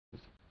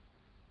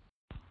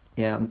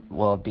Yeah,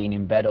 well, I've been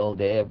in bed all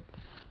day.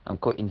 I'm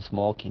quitting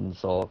smoking,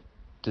 so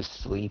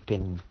just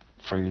sleeping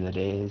through the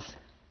days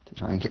to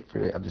try and get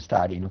through it. I'm just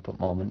tidying up at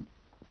the moment.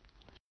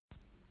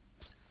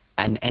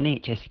 An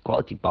NHS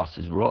equality boss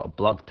has wrote a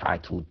blog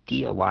titled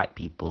Dear White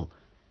People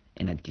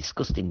in a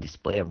disgusting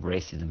display of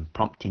racism,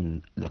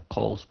 prompting the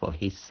calls for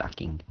his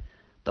sacking.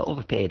 The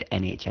overpaid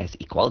NHS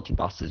equality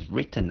boss has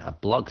written a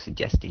blog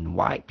suggesting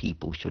white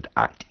people should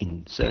act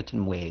in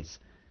certain ways.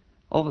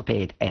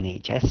 Overpaid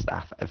NHS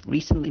staff have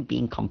recently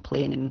been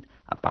complaining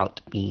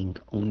about being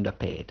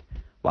underpaid,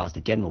 whilst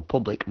the general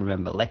public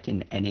remember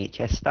letting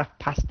NHS staff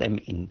pass them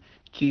in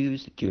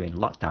queues during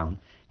lockdown.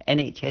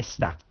 NHS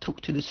staff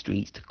took to the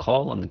streets to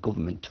call on the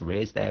government to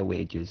raise their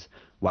wages.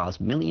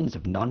 Whilst millions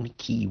of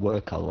non-key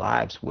worker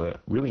lives were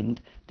ruined,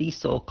 these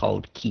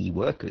so-called key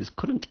workers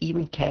couldn't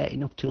even care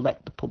enough to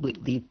let the public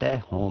leave their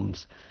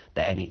homes.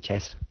 The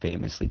NHS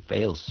famously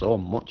fails so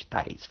much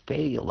that its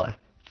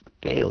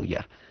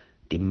failure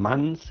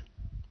demands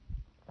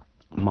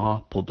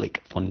more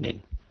public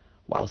funding.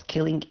 Whilst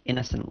killing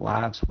innocent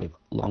lives with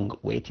long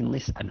waiting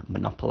lists and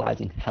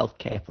monopolising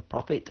healthcare for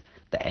profit,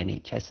 the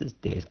NHS's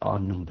days are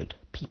numbered.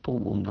 People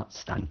will not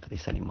stand for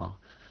this anymore.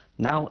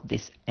 Now,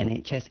 this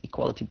NHS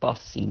equality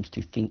boss seems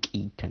to think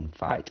he can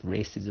fight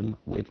racism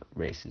with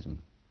racism.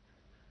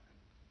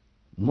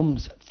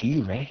 Mum's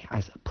fury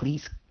as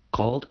police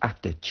called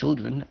after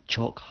children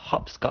choke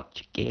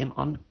hopscotch game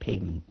on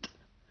pavement.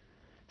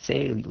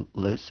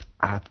 Sailors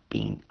have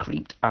been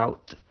creeped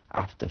out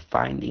after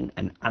finding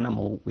an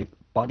animal with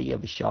body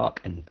of a shark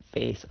and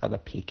face of a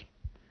pig.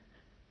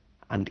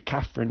 And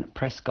Catherine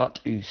Prescott,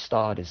 who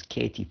starred as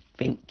Katie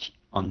Finch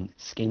on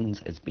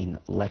Skins, has been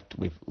left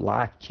with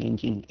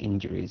life-changing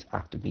injuries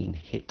after being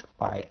hit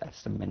by a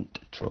cement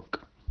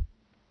truck.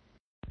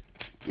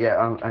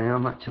 Yeah, I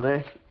am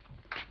actually.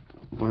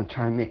 I'm going to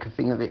try and make a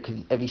thing of it,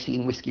 because have you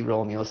seen Whiskey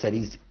Romeo said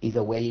he's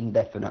away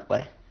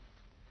indefinitely?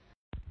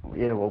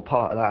 Yeah, well,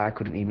 part of that, I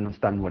couldn't even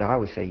understand what I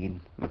was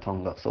saying. My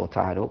tongue got so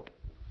tied up.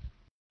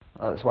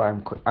 That's why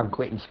I'm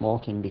quitting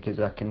smoking, because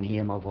I can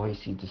hear my voice.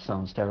 It just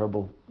sounds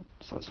terrible.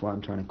 So that's why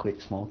I'm trying to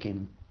quit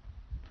smoking.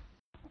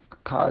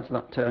 Car's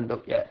not turned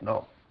up yet.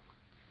 No,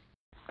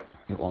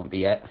 it won't be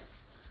yet.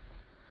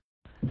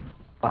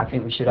 I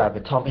think we should have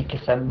atomic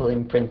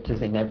assembling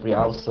printers in every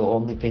house. So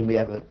only thing we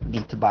ever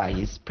need to buy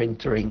is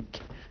printer ink.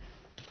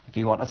 If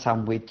you want a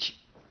sandwich,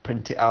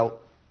 print it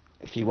out.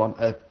 If you want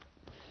a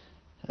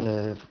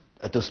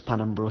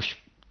dustpan and brush,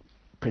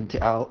 print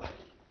it out.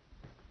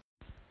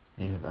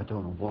 Yeah, I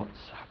don't know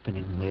what's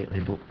happening lately,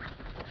 but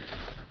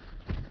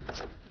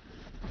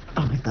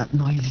I think that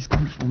noise is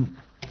coming from.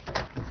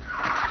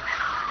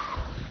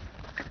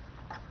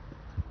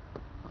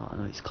 Oh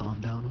no, it's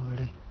calmed down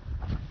already.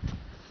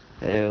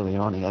 Early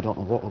on, I don't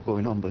know what was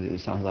going on, but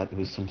it sounds like there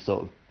was some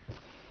sort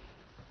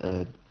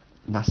of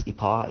nasty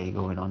party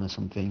going on or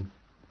something.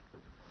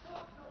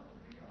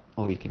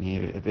 Or you can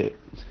hear it a bit.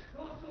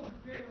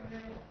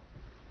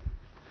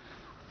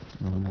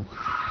 Normal.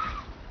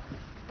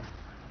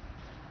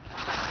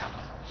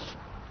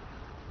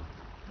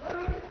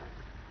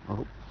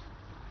 Oh,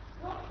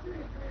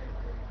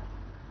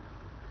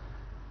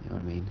 you know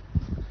what I mean?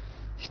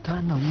 She's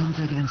turned the winds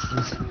against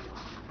us.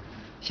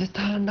 She's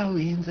turned the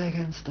winds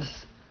against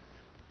us.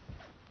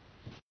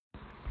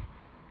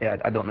 Yeah,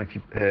 I don't know if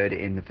you've heard it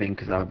in the thing,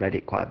 because I read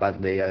it quite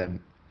badly.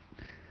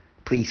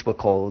 Police were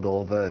called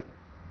over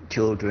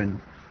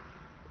children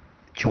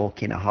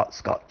choking a hot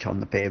scotch on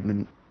the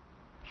pavement.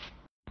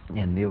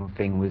 And the other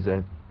thing was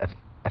a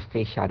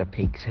fish had a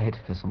pig's head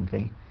or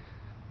something.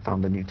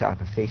 Found a new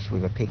type of fish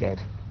with a pig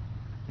head,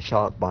 a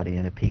shark body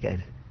and a pig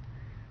head.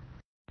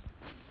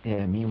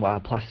 Yeah, meanwhile,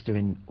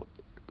 plastering,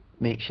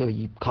 make sure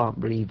you can't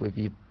breathe with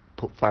you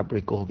put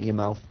fabric over your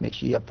mouth. Make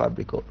sure you have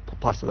fabric up, put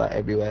plaster that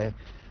everywhere.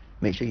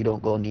 Make sure you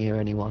don't go near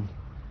anyone.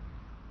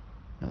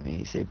 I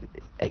mean, it's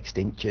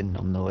extinction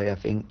on the way, I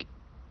think.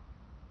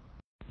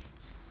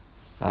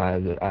 I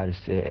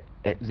just say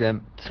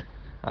exempt.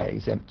 I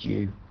exempt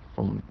you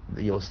from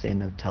your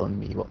sin of telling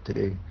me what to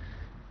do.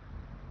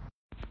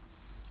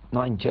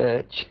 Not in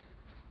church.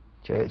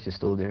 Church is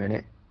still doing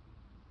it.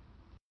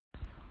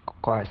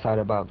 Quite sad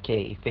about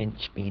Katie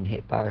Finch being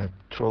hit by a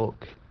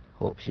truck.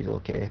 Hope she's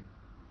okay.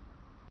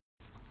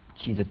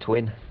 She's a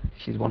twin.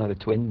 She's one of the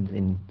twins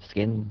in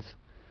Skins.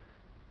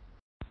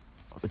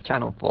 The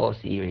Channel 4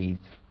 series.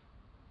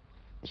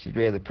 She's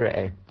really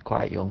pretty,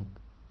 quite young.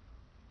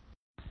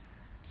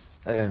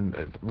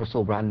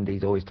 Russell Brand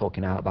is always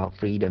talking out about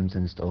freedoms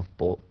and stuff,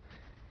 but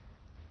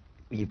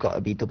you've got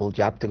to be double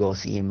jabbed to go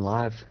see him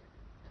live.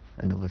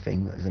 Another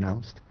thing that was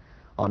announced.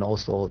 And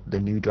also the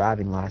new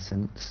driving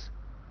license.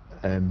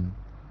 Um,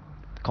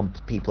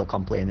 People are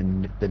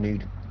complaining the new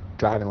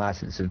driving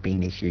license has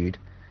been issued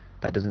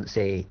that doesn't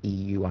say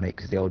EU on it,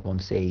 because the old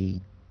ones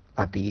say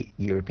have the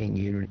European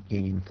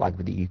Union flag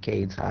with the UK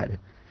inside.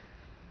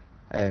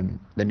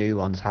 The new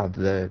ones have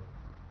the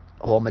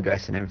home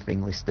address and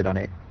everything listed on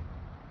it,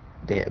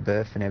 date of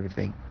birth and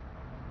everything.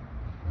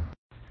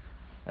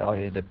 Oh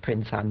yeah, the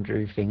Prince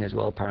Andrew thing as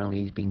well.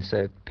 Apparently he's been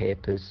served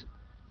papers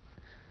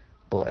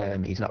but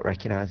he's not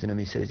recognising them.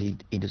 He says he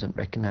doesn't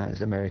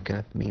recognise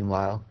America.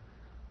 Meanwhile,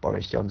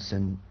 Boris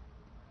Johnson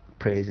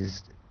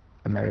praises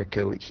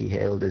America, which he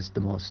hailed as the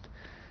most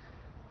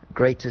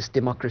greatest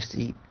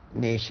democracy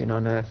nation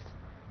on earth.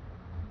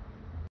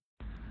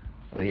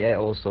 But yeah,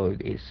 also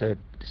it's a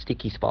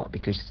sticky spot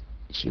because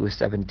she was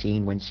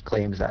 17 when she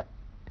claims that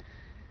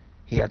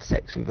he had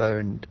sex with her,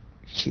 and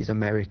she's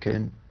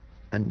American,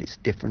 and it's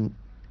different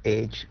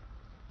age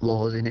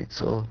laws in it,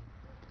 so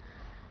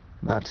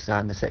might have to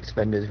sign the sex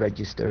offenders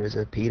register as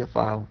a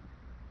paedophile.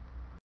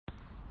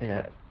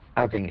 Yeah,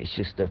 I think it's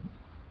just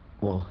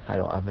well, I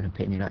don't have an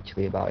opinion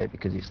actually about it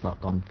because it's not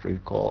gone through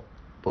court,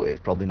 but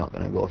it's probably not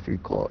going to go through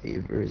court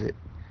either, is it?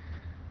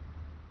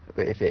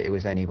 But if it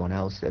was anyone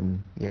else,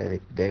 then yeah,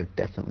 they'd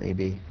definitely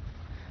be.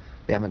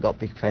 They haven't got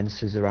big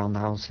fences around the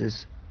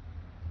houses,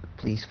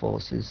 police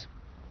forces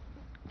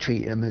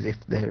treating them as if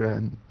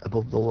they're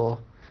above the law.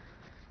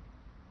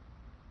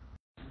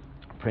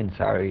 Prince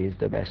Harry is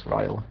the best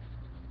royal.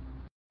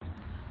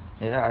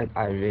 Yeah,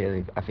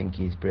 I think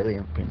he's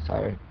brilliant, Prince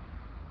Harry.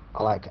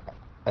 I like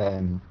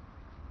um,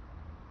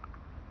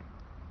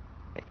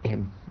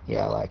 him.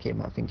 Yeah, I like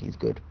him. I think he's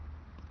good.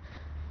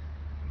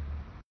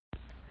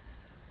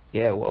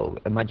 Yeah, well,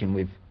 imagine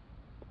with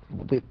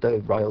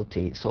the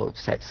royalty, it sort of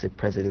sets the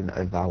precedent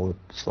of our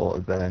sort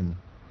of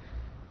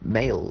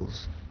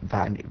males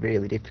find it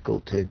really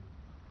difficult to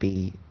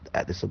be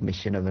at the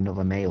submission of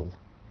another male.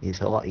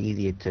 It's a lot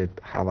easier to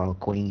have our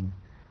queen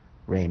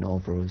reign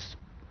over us.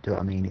 Do you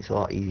know what I mean? It's a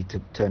lot easier to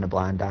turn a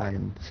blind eye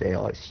and say,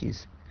 oh,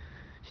 she's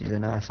a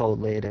nice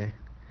old lady.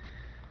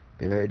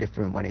 Be very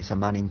different when it's a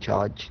man in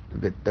charge.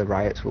 The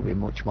riots will be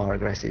much more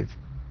aggressive.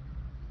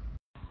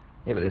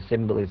 Yeah, but the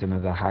symbolism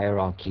of a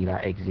hierarchy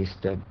that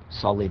exists of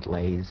solid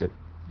layers that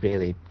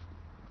really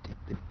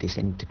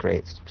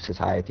disintegrates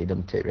society,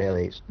 doesn't it?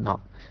 Really, it's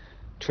not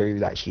true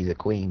that she's a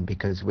queen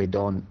because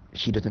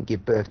she doesn't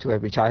give birth to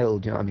every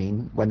child. You know what I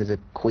mean? When there's a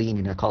queen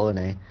in a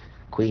colony,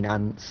 queen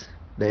ants,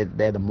 they're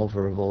the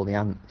mother of all the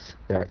ants.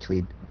 They're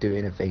actually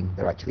doing a thing.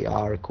 They actually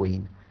are a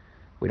queen.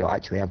 We don't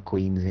actually have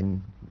queens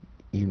in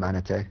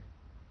humanity.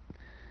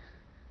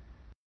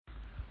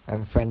 I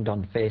have a friend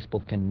on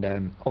Facebook, and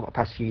over the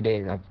past few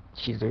days,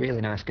 she's a really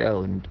nice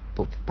girl,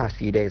 but for the past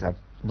few days, I've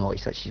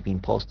noticed that she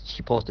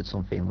posted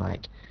something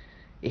like,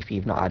 "If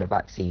you've not had a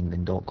vaccine,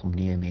 then don't come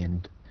near me,"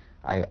 and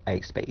I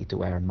expect you to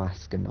wear a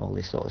mask and all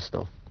this sort of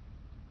stuff.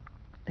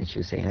 And she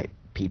was saying like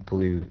people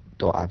who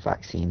don't have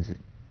vaccines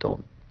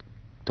don't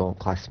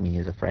class me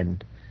as a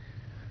friend,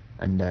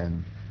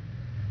 and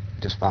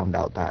just found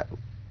out that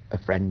a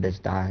friend has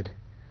died.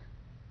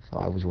 So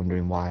I was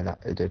wondering why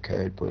that had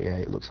occurred, but yeah,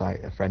 it looks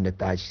like a friend had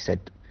died. She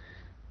said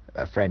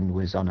a friend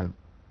was on a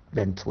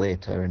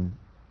ventilator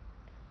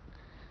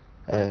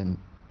and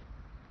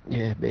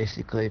yeah,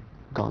 basically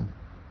gone.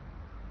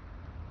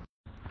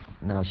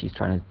 Now she's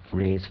trying to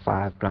raise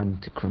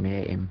 £5 to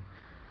cremate him.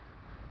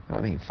 You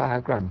know what I mean?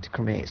 £5 to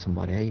cremate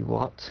somebody.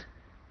 What?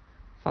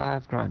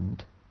 £5?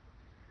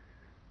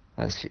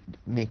 That's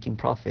making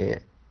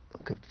profit.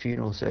 Look at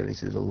funeral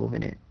services are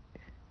loving it.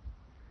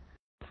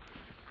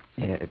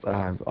 Yeah,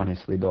 I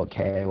honestly don't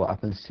care what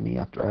happens to me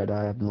after I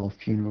die. I have no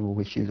funeral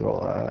wishes or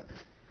all that.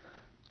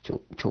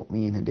 Chuck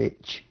me in a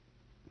ditch.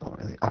 Don't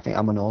really. I think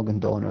I'm an organ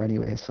donor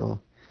anyway, so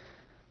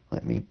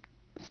let me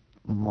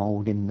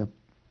mould in the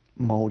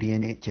mouldy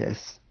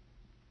NHS.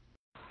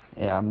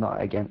 Yeah, I'm not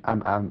again.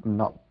 I'm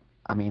not.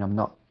 I mean, I'm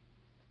not.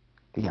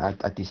 Yeah,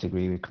 I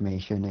disagree with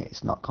cremation.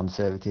 It's not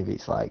conservative.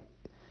 It's like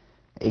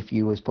if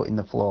you was put in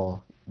the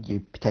floor,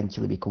 you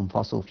potentially become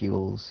fossil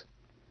fuels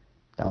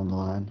down the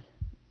line.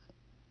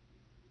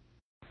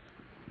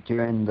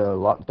 During the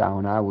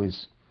lockdown, I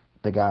was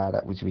the guy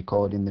that was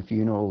recording the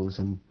funerals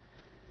and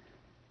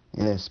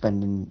yeah,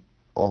 spending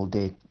all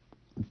day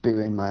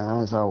booing my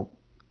eyes out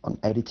on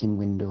editing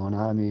window on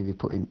iMovie,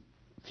 putting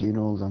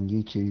funerals on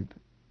YouTube.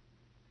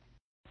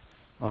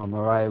 Oh,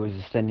 Mariah was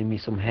sending me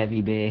some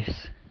heavy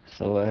bass,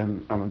 so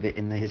I'm a bit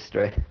in the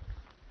history.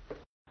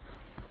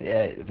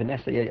 Yeah,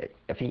 Vanessa, yeah,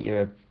 I think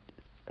you're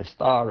a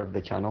star of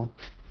the channel.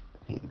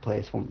 I think the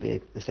place won't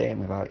be the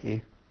same without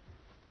you.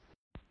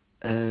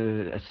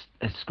 A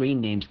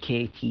screen named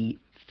Katie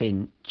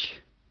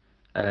Finch.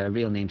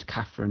 Real name's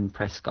Catherine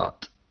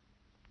Prescott.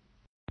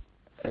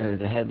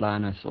 The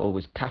headliner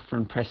was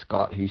Catherine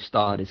Prescott, who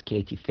starred as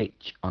Katie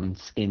Fitch on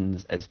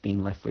Skins, has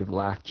been left with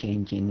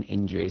life-changing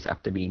injuries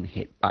after being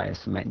hit by a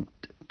cement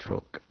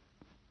truck.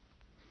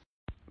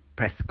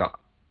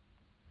 Prescott.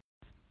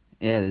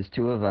 Yeah, there's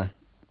two of her.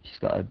 She's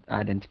got an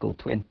identical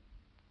twin.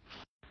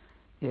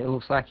 Yeah, it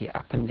looks like it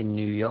happened in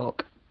New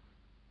York.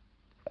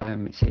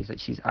 It says that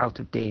she's out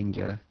of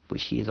danger, but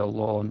she is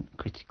alone,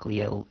 critically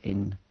ill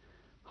in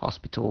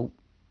hospital.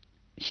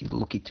 She's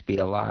lucky to be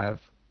alive,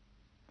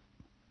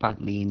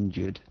 badly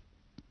injured.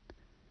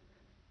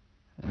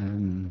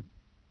 Yeah,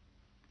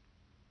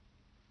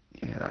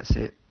 that's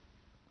it.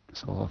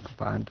 That's all I can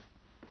find.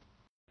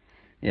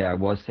 Yeah, I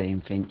was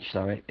saying Finch,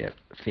 sorry. Yeah,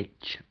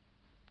 Fitch.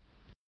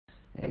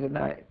 Yeah, good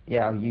night.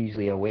 Yeah, I'm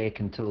usually awake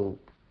until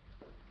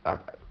uh,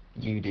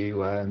 you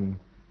do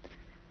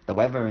the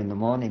weather in the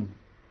morning.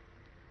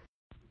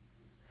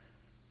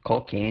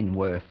 Cocaine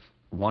worth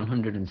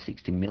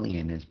 160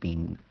 million has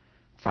been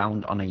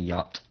found on a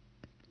yacht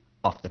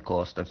off the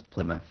coast of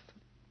Plymouth.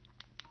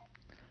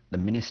 The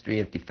Ministry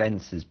of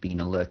Defence has been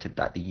alerted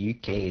that the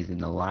UK is in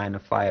the line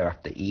of fire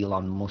after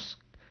Elon Musk's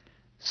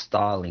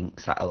Starlink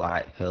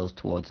satellite hurls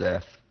towards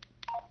Earth.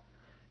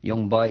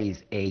 Young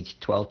boys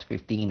aged 12 to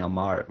 15 are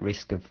more at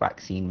risk of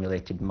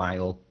vaccine-related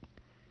myocarditis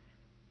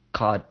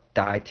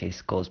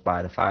caused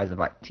by the Pfizer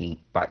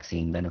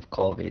vaccine than of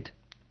COVID.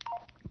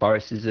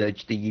 Boris has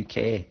urged the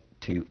UK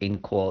to, in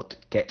quote,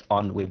 get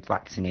on with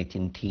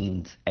vaccinating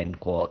teens, end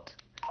quote.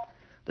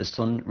 The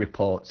Sun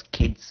reports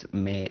kids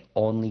may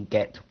only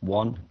get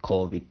one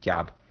COVID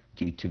jab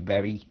due to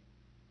very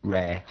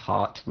rare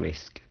heart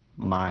risk,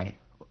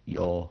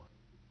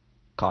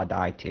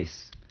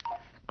 myocarditis.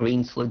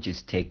 Green sludge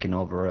has taken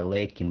over a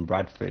lake in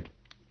Bradford.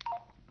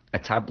 A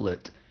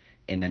tablet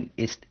in an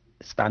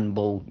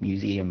Istanbul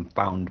museum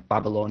found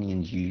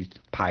Babylonians used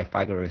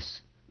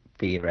Pythagoras'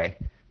 theory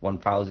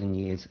 1,000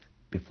 years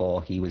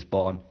before he was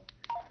born.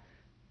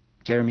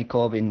 Jeremy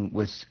Corbyn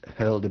was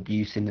hurled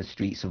abuse in the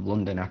streets of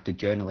London after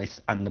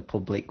journalists and the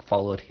public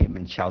followed him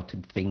and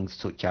shouted things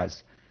such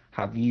as,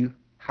 "Have you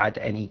had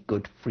any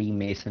good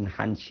Freemason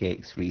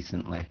handshakes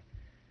recently?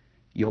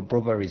 Your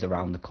brother is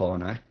around the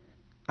corner.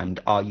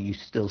 And are you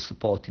still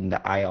supporting the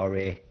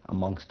IRA?"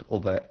 amongst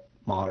other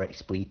more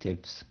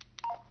expletives.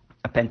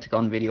 A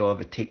Pentagon video of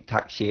a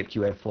tic-tac-shaped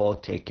UFO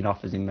taking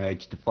off has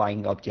emerged. The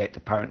flying object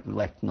apparently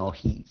left no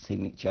heat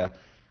signature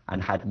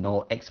and had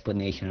no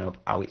explanation of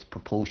how its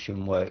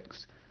propulsion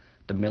works.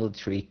 The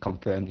military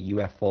confirmed the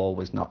UFO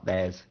was not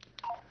theirs.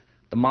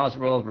 The Mars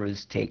rover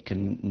has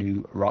taken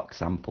new rock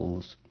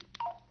samples.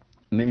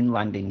 Moon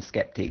landing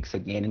skeptics are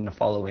gaining a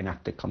following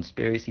after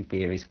conspiracy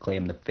theories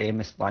claim the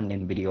famous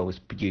landing video was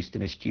produced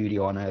in a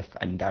studio on Earth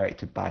and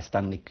directed by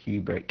Stanley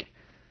Kubrick.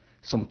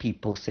 Some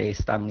people say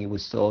Stanley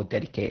was so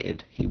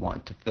dedicated he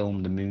wanted to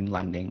film the moon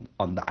landing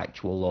on the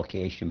actual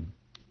location.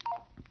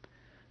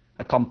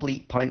 A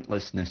complete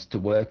pointlessness to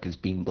work has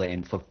been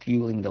blamed for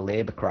fueling the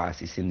labour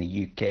crisis in the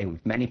UK,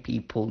 with many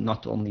people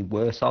not only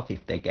worse off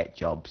if they get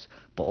jobs,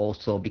 but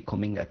also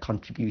becoming a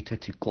contributor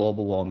to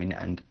global warming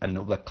and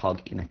another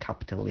cog in a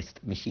capitalist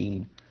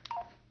machine.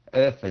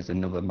 Earth has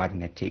another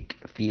magnetic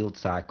field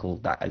cycle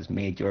that has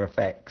major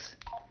effects.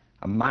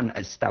 A man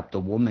has stabbed a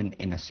woman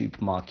in a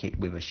supermarket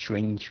with a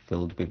syringe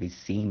filled with his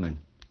semen.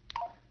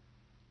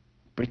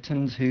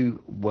 Britons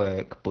who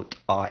work but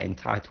are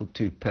entitled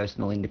to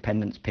personal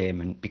independence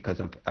payment because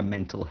of a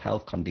mental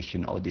health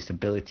condition or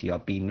disability are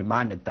being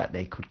reminded that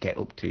they could get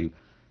up to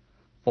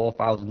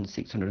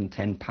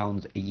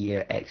 £4,610 a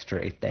year extra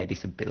if their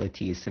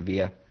disability is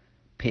severe.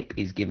 PIP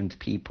is given to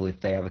people if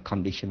they have a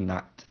condition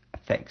that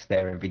affects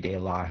their everyday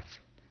life,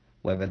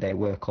 whether they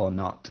work or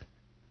not,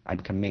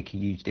 and can make a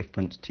huge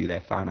difference to their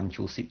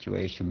financial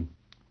situation.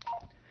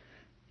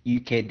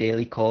 UK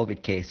daily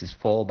COVID cases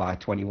fall by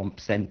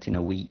 21% in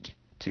a week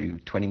to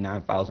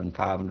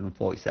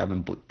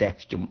 29,547, but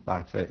deaths jumped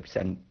by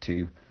 30%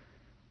 to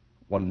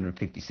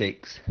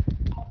 156.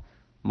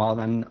 More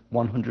than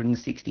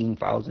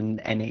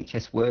 116,000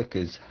 NHS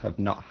workers have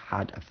not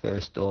had a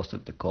first dose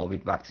of the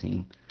COVID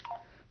vaccine.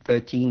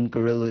 13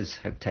 gorillas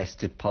have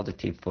tested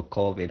positive for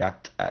COVID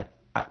at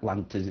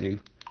Atlanta Zoo.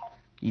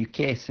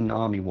 UK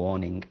tsunami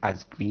warning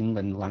as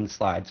Greenland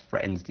landslides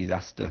threatens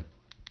disaster.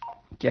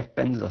 Jeff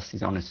Bezos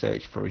is on a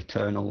search for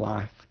eternal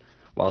life.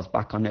 Whilst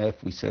back on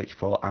Earth, we search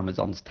for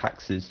Amazon's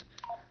taxes.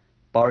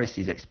 Boris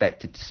is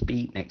expected to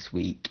speak next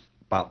week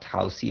about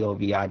how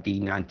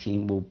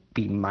COVID-19 will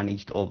be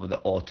managed over the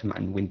autumn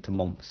and winter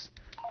months.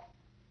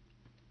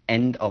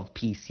 End of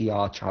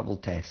PCR travel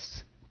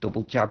tests.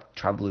 Double jab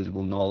travellers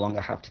will no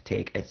longer have to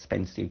take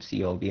expensive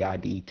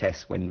COVID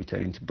tests when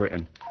returning to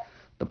Britain.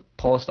 The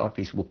post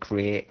office will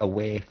create a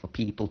way for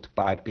people to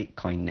buy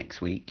Bitcoin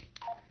next week.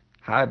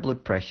 High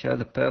blood pressure,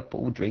 the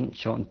purple drink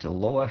shown to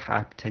lower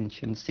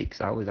hypertension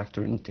 6 hours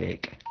after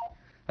intake.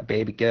 A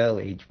baby girl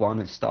aged 1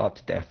 has starved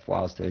to death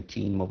whilst her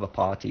teen mother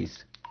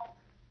parties.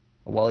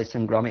 A Wallace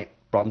and Gromit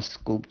bronze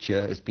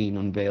sculpture has been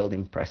unveiled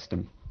in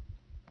Preston.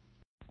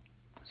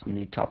 Some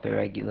new top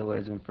irregular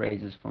words and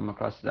phrases from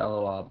across the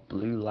LOR.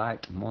 Blue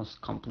light,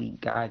 most complete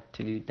guide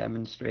to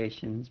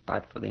demonstrations,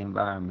 bad for the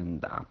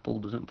environment. The apple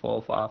doesn't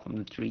fall far from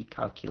the tree,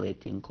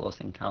 calculating close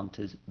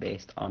encounters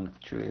based on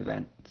true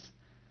events.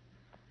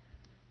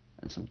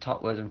 And some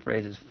top words and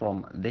phrases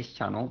from this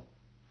channel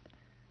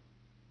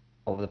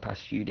over the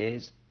past few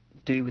days.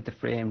 Do with the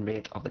frame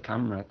rate of the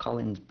camera.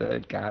 Collins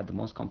Bird Guide, the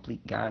most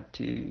complete guide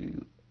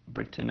to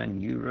Britain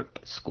and Europe.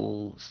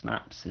 School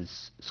snaps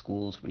as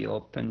schools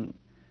reopen.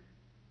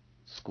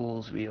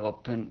 Schools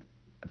reopen.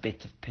 A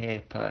bit of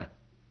paper.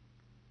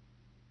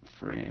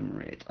 Frame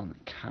rate on the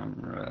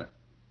camera.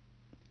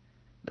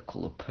 The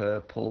colour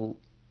purple.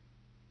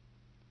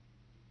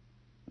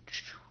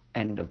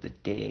 End of the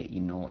day, you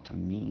know what I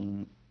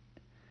mean.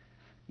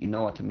 You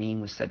know what I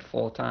mean was said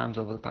 4 times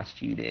over the past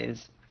few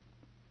days.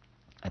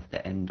 At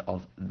the end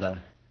of the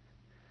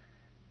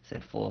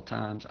said 4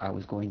 times. I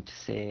was going to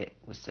say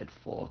was said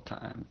 4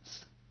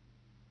 times.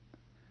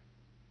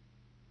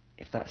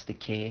 If that's the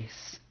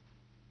case,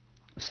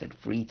 was said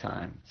 3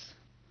 times.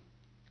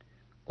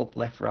 Up,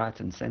 left, right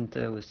and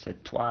centre was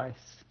said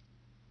twice.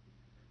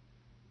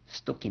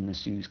 Stuck in the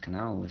Suez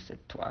Canal was said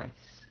twice.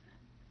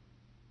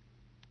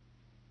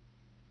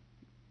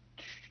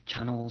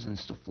 Channels and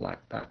stuff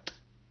like that.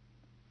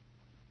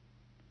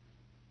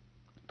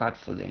 Bad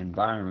for the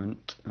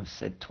environment was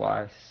said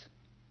twice.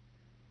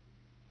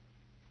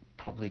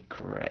 Probably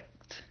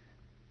correct.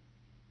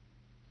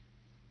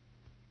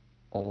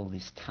 All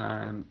this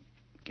time,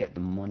 get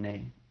the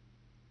money.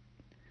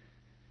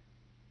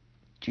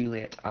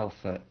 Juliet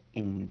Alpha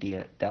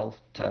India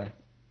Delta,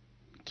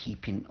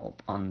 keeping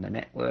up on the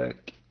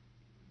network.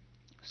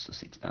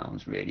 Sussex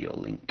Downs Radio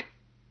Link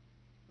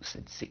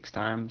said 6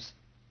 times.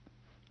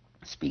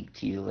 Speak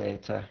to you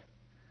later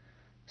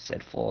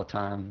said 4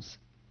 times.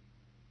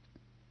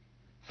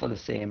 For the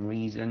same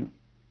reason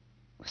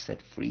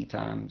said 3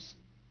 times.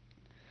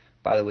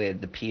 By the way,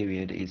 the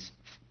period is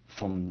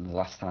from the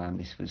last time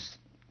this was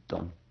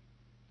done.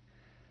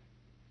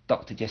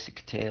 Dr.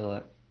 Jessica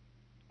Taylor,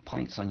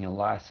 points on your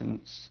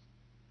license,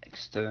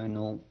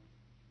 external,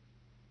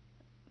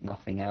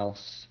 nothing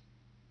else.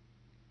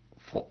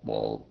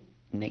 Football,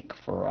 Nick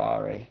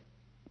Ferrari.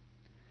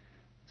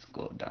 Let's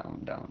go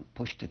down.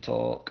 Push to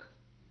talk,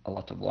 a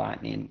lot of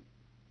lightning.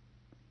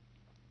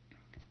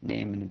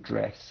 Name and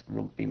address,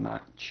 rugby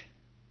match.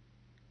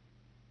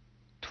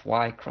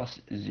 Twycross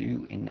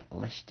Zoo in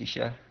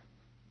Leicestershire.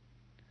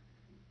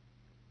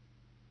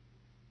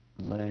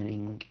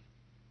 Learning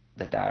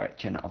the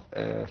direction of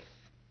Earth.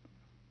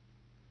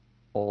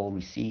 All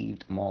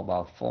received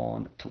mobile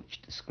phone,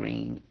 touch the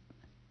screen,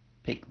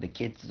 pick the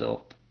kids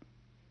up.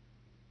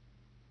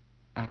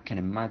 I can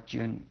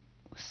imagine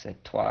was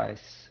said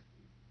twice.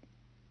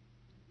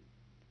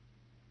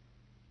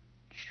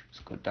 Let's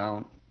go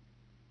down.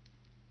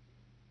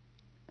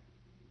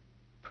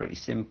 Pretty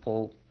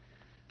simple.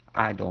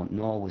 I don't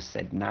know was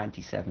said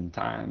 97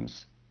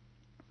 times.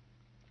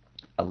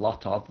 A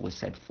lot of was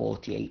said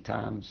 48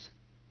 times.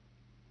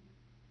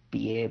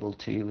 Be able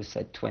to was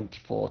said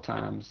 24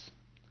 times.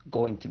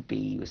 Going to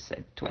be was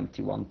said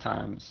 21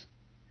 times.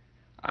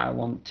 I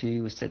want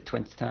to was said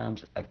 20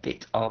 times. A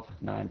bit of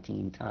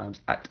 19 times.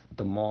 At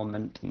the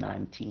moment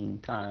 19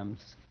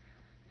 times.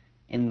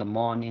 In the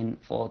morning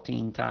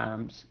 14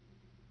 times.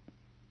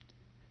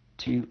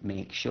 To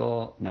make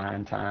sure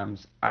 9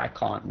 times. I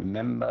can't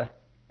remember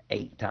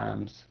 8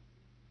 times.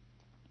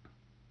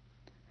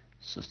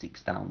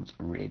 Sussex Downs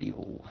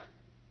Radio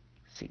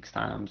 6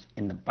 times.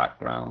 In the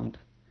background.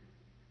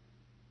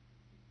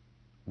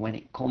 When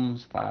it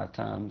comes 5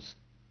 times.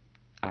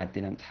 I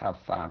didn't have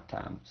 5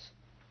 times.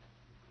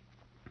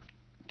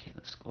 Okay,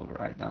 let's go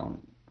right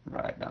down.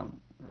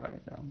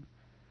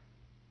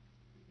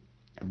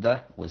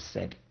 The was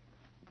said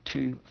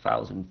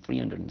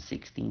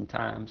 2,316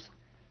 times,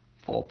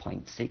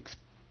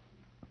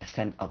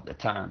 4.6% of the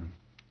time.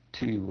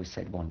 To was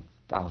said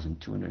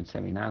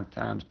 1,279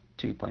 times,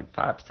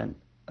 2.5%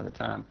 of the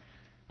time.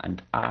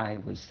 And I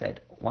was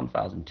said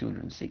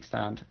 1,206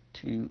 times,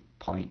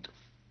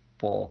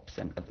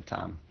 2.4% of the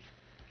time.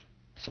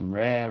 Some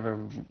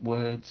rarer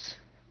words.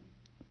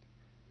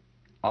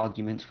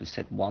 Arguments was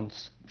said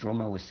once.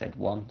 Drummer was said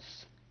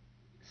once.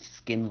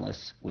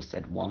 Skinless was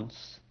said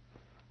once.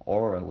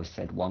 Aura was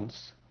said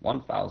once.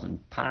 1,000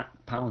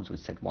 pounds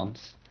was said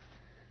once.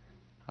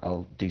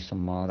 I'll do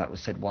some more. That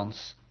was said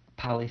once.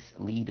 Palace,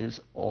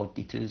 leaders,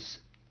 auditors.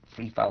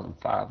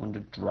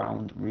 3,500.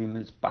 Drowned,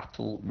 rumours,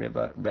 battle,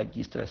 river,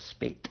 register,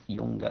 spit,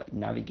 younger,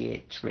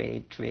 navigate,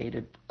 trade,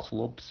 traded,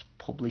 clubs,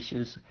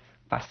 publishers,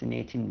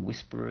 fascinating,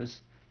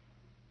 whisperers.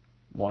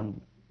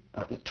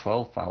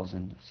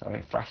 12,000,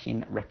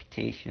 thrashing,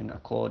 reputation,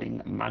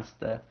 according,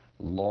 Mazda,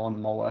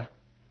 lawnmower,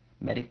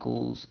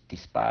 medicals,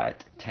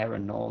 despite, Terra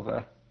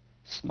Nova,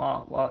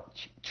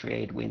 smartwatch,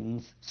 trade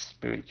wins,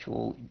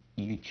 spiritual,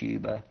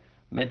 YouTuber,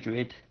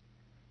 Madrid,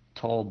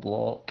 tall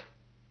bloke,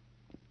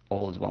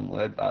 all is one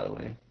word by the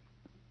way,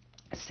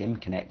 Sim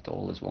Connect,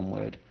 all is one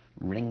word,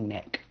 ring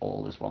neck,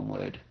 all is one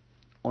word,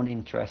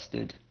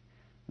 uninterested,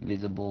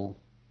 visible,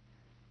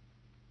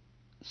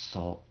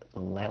 so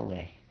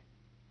lele.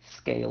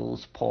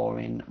 Scales,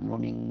 pouring,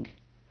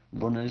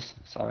 runners,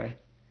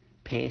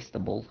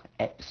 pasteable,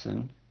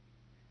 Epson,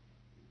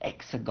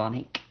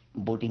 hexagonic,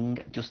 budding,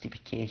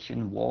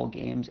 justification, war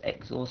games,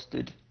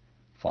 exhausted,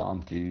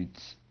 farm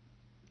foods,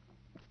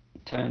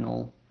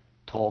 eternal,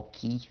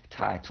 talkie,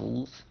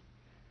 titles,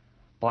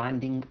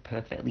 blinding,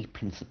 perfectly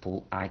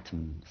principal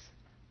items,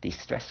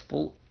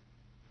 distressful,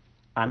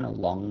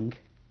 analong,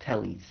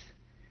 tellies,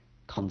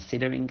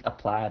 considering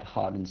applied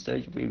hardened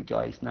surgery,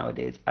 rejoice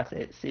nowadays,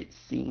 assets, sits,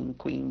 scene,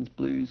 queens,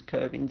 blues,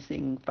 curving,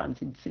 sing,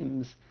 fancied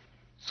sims,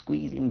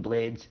 squeezing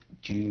blades,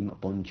 doom,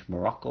 bunch,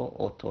 Morocco,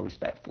 auto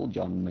respectful,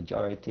 John,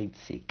 majority,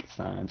 sick,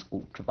 signs,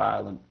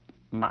 ultraviolent,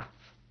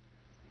 math,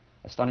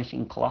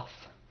 astonishing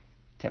cloth,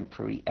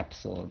 temporary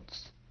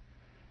episodes,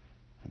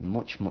 and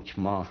much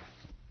more.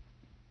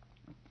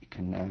 You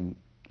can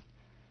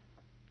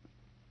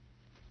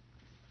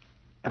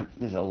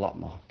there's a lot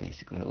more,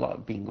 basically, a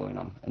lot been going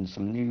on, and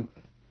some new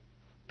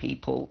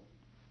people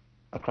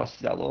across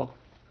Zello.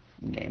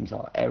 Names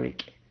are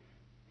Eric,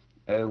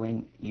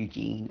 Erwin,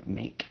 Eugene,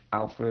 Mick,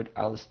 Alfred,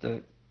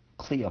 Alistair,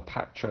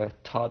 Cleopatra,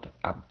 Todd,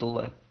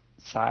 Abdullah,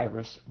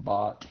 Cyrus,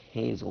 Bart,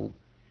 Hazel,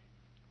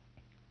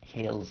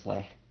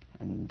 Halesley,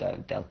 and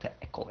Delta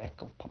Echo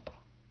Echo Papa.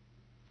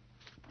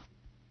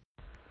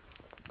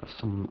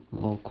 Some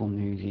local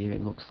news here.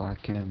 It looks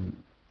like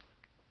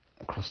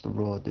across the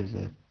road there's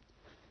a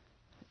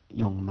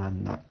young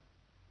man that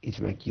is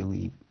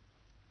regularly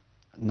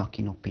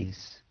knocking up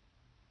his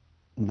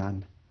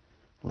nan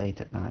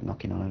late at night,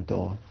 knocking on her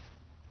door,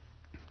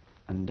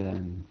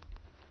 and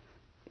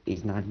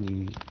his nan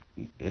knew.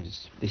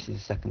 This is the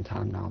second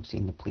time now I've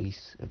seen the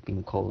police have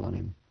been called on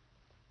him.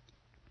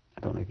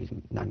 I don't know if his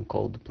nan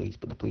called the police,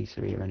 but the police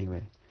are here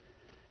anyway,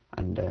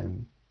 and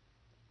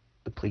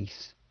the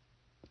police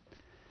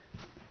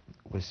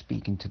were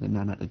speaking to the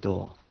nan at the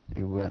door,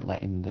 who weren't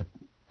letting the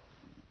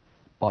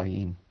boy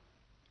in,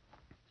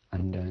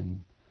 and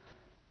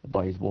the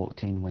boys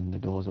walked in when the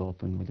doors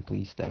opened with the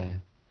police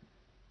there,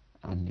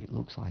 and it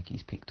looks like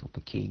he's picked up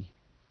a key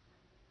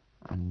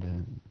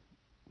and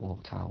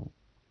walked out.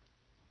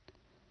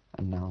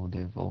 And now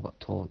they've all got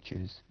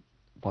torches.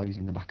 Boys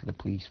in the back of the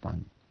police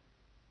van.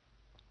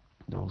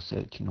 They're all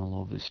searching all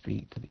over the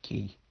street for the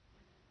key.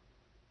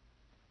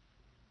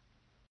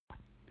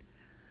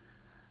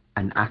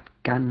 An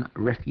Afghan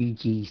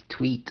refugee's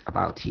tweet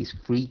about his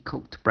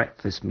free-cooked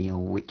breakfast meal,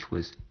 which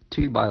was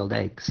 2 boiled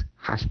eggs,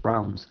 hash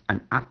browns,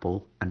 an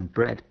apple and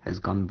bread, has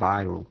gone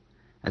viral,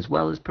 as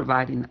well as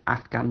providing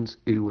Afghans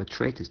who were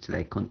traitors to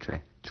their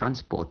country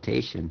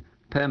transportation,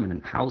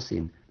 permanent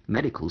housing,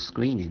 medical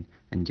screening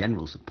and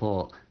general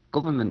support.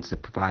 Governments are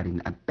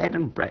providing a bed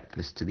and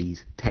breakfast to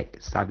these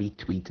tech-savvy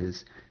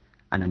tweeters,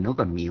 and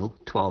another meal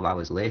 12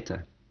 hours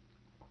later.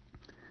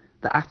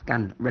 The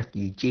Afghan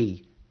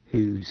refugee,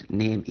 whose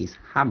name is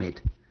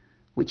Hamid,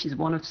 which is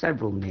one of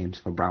several names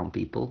for brown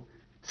people,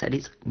 said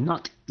it's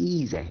not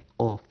easy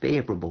or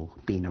favourable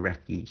being a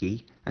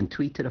refugee, and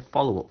tweeted a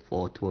follow-up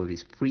photo of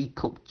his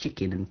free-cooked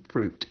chicken and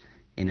fruit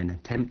in an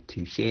attempt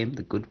to shame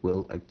the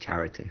goodwill of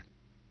charity.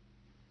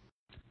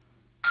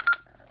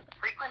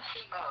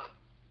 Frequency mode.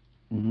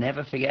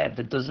 Never forget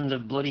the dozens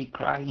of bloody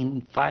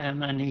crying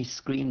firemen who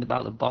screamed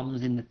about the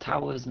bombs in the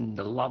towers and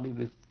the lobby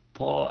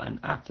before and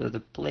after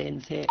the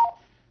planes hit.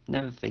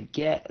 Never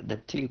forget the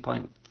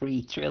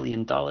 $2.3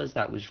 trillion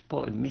that was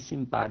reported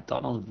missing by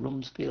Donald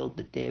Rumsfeld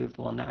the day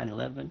before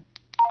 9/11.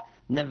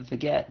 Never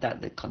forget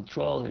that the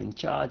controller in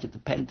charge of the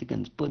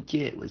Pentagon's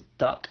budget was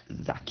Doc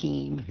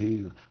Zakim,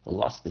 who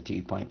lost the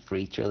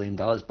 $2.3 trillion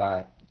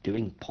by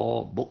doing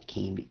poor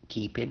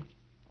bookkeeping.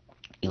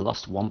 He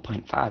lost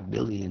 $1.5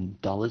 billion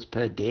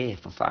per day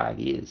for 5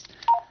 years.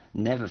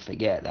 Never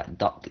forget that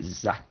Dr.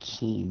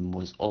 Zakim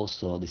was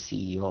also the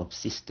CEO of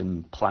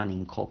System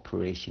Planning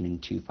Corporation in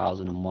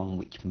 2001,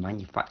 which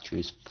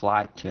manufactures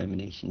flight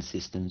termination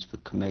systems for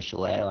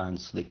commercial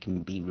airlines so they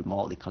can be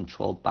remotely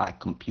controlled by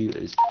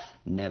computers.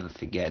 Never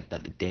forget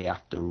that the day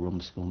after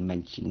Rumsfeld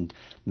mentioned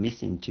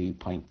missing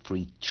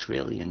 $2.3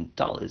 trillion,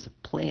 a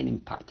plane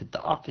impacted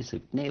the Office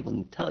of Naval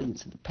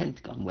Intelligence at the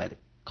Pentagon, where the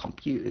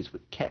computers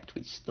were kept,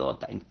 which stored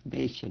that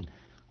information.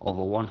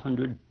 Over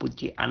 100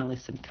 budget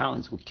analysts and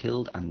accountants were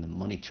killed and the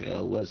money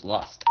trail was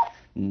lost.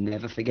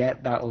 Never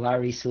forget that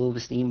Larry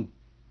Silverstein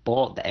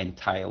bought the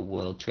entire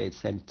World Trade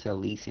Center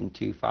lease in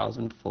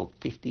 2000 for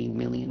 $15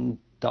 million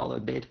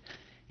bid,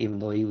 even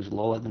though he was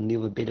lower than the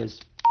other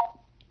bidders.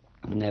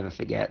 Never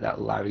forget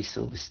that Larry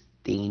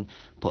Silverstein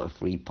put a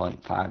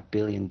 $3.5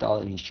 billion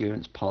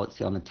insurance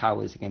policy on the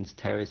towers against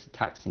terrorist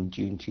attacks in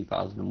June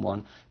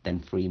 2001. Then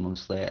 3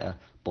 months later,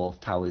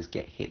 both towers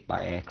get hit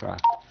by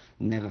aircraft.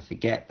 Never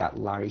forget that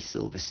Larry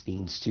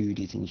Silverstein sued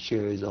his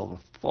insurers over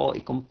 40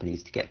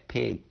 companies to get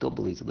paid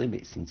double his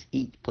limit, since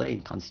each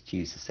plane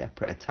constitutes a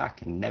separate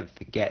attack. And never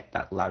forget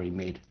that Larry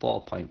made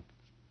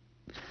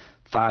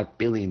 $4.5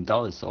 billion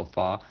so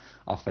far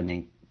off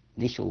an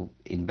initial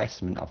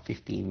investment of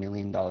 $15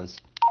 million.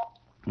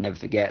 Never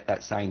forget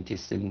that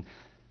scientists and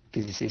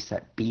physicists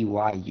at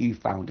BYU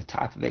found a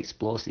type of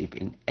explosive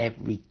in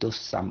every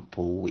dust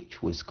sample,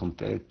 which was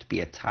confirmed to be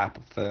a type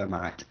of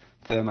thermite.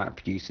 Thermite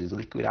produces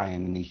liquid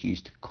iron and is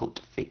used to cut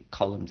thick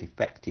columns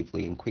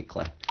effectively and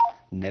quickly.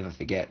 Never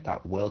forget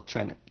that World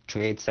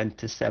Trade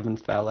Center 7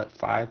 fell at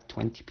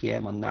 5:20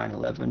 p.m. on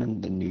 9/11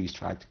 and the news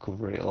tried to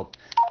cover it up.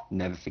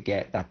 Never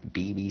forget that the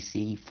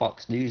BBC,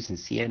 Fox News and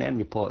CNN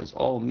reporters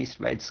all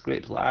misread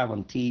scripts live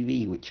on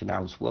TV, which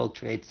announced World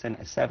Trade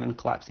Center 7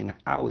 collapsing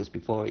hours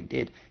before it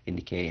did,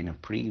 indicating a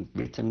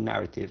pre-written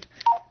narrative.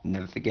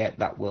 Never forget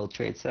that World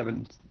Trade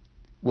Center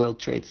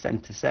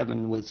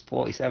 7 was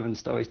 47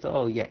 stories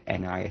tall, yet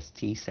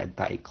NIST said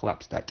that it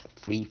collapsed at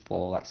free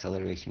fall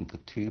acceleration for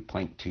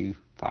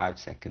 2.25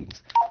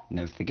 seconds.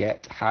 Never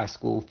forget high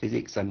school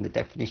physics and the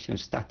definition of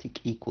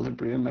static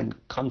equilibrium and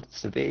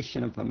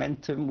conservation of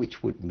momentum,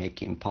 which would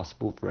make it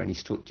impossible for any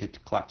structure to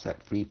collapse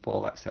at free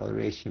fall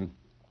acceleration.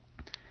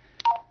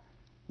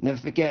 Never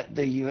forget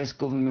the US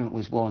government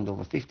was warned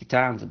over 50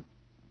 times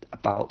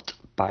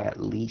by at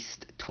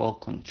least 12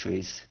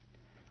 countries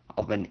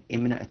of an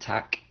imminent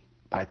attack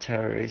by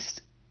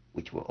terrorists,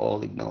 which were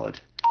all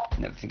ignored.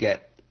 Never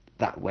forget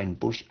that when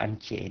Bush and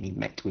Cheney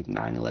met with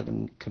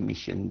 9/11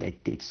 Commission, they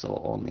did so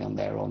only on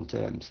their own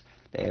terms.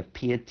 They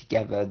appeared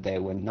together, they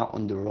were not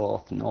under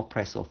oath, no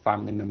press or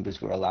family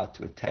members were allowed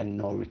to attend,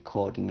 no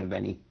recording of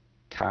any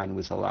kind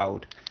was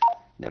allowed.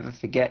 Never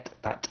forget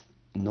that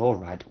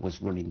NORAD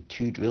was running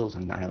 2 drills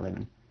on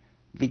 9/11,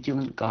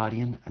 Vigilant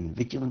Guardian and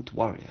Vigilant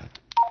Warrior.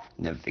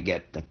 Never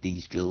forget that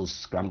these drills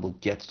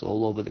scrambled jets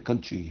all over the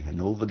country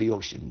and over the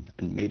ocean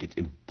and made it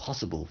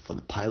impossible for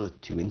the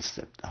pilot to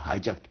intercept the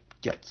hijacked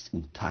jets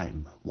in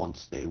time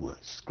once they were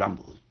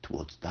scrambled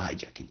towards the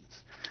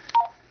hijackings.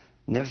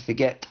 Never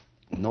forget,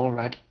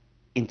 NORAD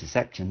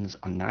interceptions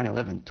on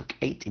 9/11 took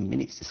 18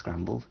 minutes to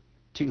scramble,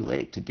 too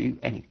late to do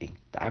anything.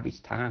 The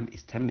average time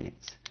is 10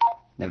 minutes.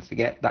 Never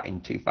forget that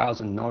in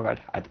 2000, NORAD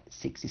had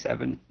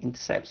 67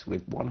 intercepts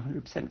with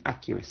 100%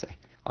 accuracy.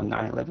 On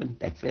 9/11,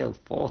 they failed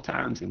 4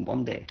 times in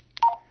 1 day.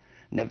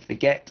 Never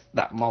forget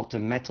that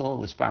molten metal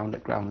was found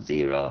at Ground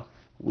Zero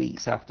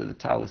weeks after the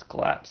towers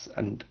collapsed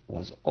and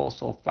was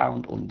also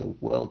found under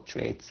World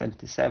Trade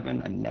Center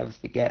 7. And never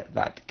forget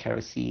that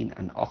kerosene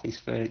and office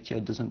furniture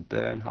doesn't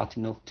burn hot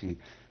enough to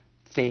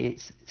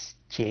phase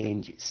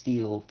change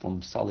steel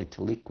from solid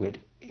to liquid.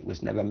 It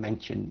was never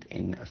mentioned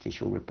in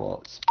official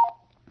reports.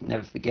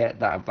 Never forget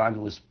that a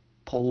van was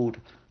pulled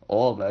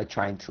over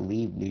trying to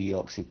leave New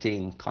York City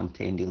and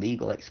contained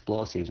illegal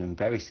explosives, and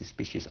very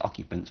suspicious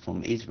occupants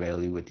from Israel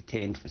who were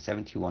detained for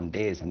 71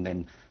 days, and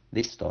then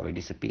this story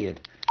disappeared.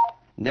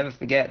 Never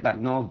forget that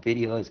no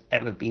video has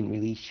ever been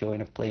released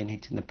showing a plane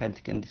hitting the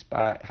Pentagon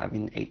despite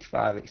having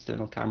 85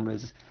 external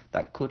cameras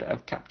that could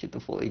have captured the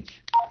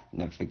footage.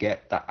 Never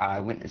forget that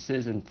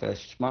eyewitnesses and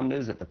first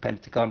responders at the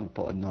Pentagon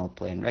reported no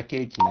plane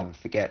wreckage. Never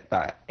forget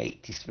that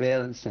 80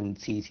 surveillance and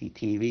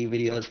CCTV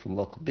videos from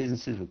local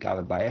businesses were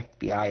gathered by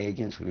FBI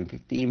agents within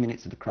 15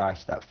 minutes of the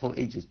crash. That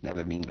footage has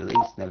never been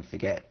released. Never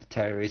forget the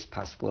terrorist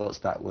passports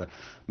that were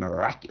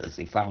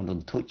miraculously found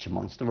untouched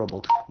amongst the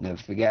rubble. Never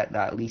forget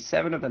that at least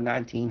 7 of the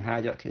 19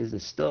 hijackers are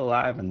still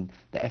alive, and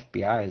the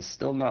FBI has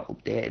still not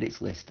updated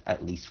its list.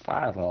 At least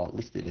 5 are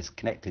listed as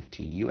connected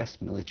to US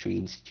military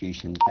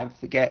institutions. Never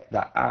forget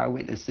that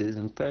eyewitnesses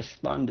and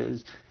first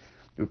responders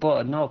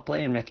reported no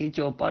plane wreckage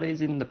or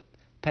bodies in the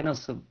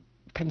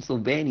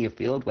Pennsylvania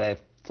field where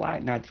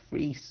Flight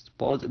 93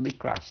 supposedly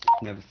crashed.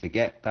 Never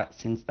forget that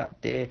since that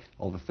day,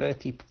 over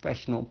 30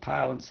 professional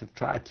pilots have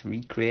tried to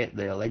recreate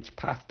the alleged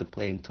path the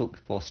plane took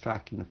before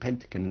striking the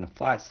Pentagon in a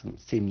flight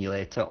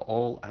simulator.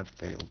 All have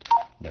failed.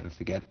 Never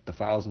forget the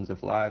thousands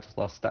of lives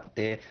lost that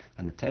day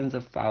and the tens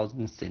of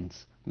thousands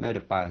since,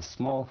 murdered by a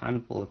small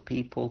handful of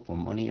people for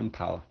money and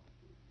power.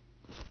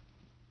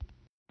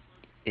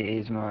 It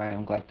is, Mariah.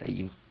 I'm glad that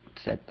you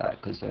said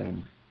that because,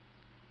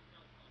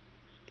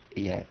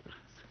 yeah,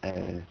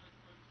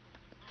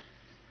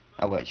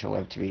 I worked your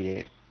web to read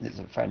it. There's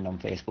a friend on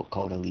Facebook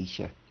called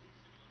Alicia.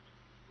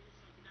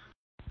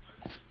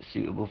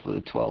 Suitable for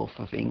the 12th,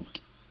 I think.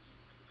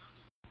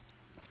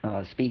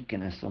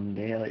 Speaking of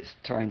Sunday, let's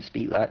try and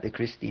speak like the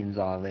Christians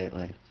are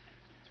lately.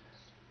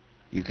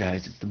 You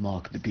guys, it's the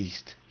mark of the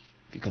beast.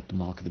 If you got the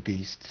mark of the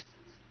beast,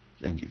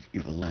 then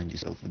you've aligned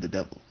yourself with the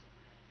devil.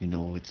 You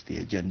know, it's the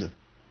agenda,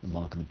 the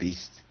mark of the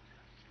beast.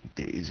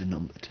 Your days are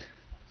numbered.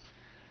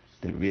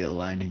 They're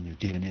realigning your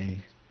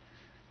DNA.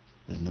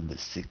 The number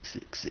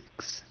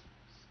 666.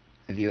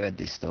 Have you heard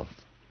this stuff?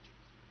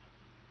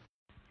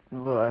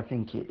 Well, I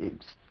think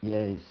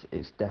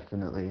it's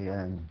definitely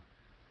a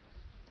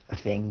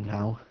thing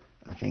now.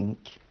 I think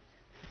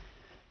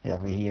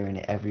we're hearing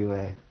it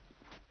everywhere.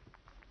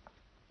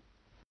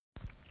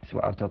 It's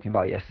what I was talking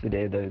about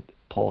yesterday, the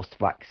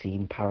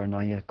post-vaccine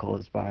paranoia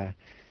caused by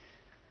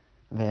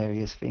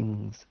various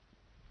things.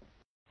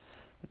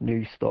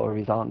 News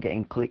stories aren't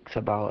getting clicks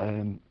about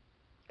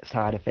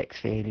side effects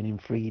fading in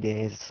 3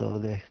 days, so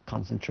they're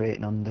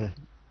concentrating on the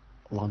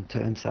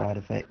long-term side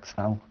effects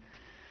now.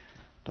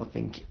 Don't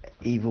think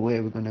either way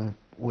we're going to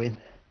win.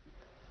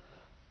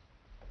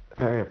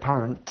 Very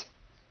apparent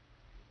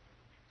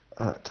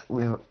that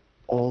we're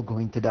all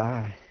going to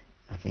die,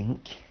 I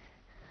think.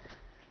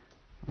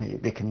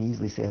 They can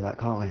easily say that,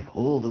 can't they?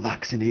 All the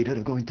vaccinated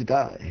are going to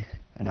die.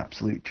 An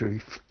absolute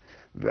truth.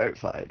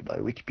 Verified by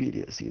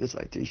Wikipedia. See the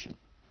citation.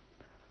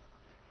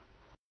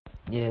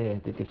 Yeah,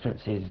 the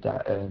difference is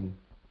that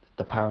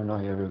the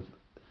paranoia of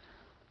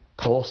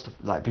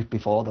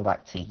before the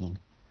vaccine,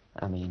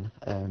 I mean,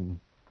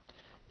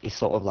 it's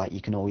sort of like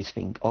you can always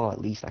think, oh,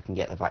 at least I can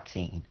get the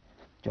vaccine.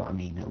 Do you know what I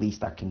mean? At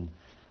least I can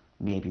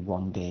maybe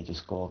one day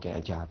just go get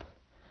a jab.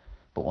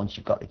 But once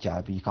you've got the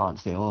jab, you can't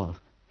say, oh,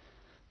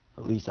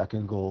 at least I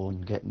can go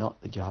and get not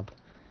the jab. Do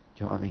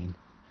you know what I mean?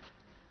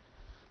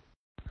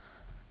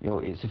 Yo,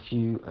 it's a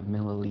few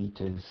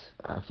milliliters.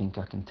 I think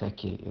I can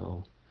take it,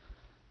 yo.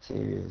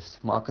 Serious.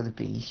 Mark of the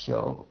beast,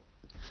 yo.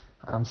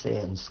 I'm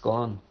saying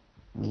scorn.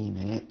 Me,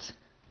 mate.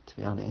 To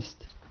be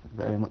honest.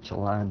 Very much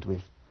aligned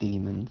with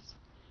demons.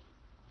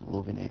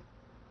 Loving it.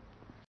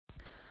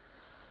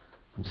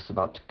 I'm just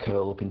about to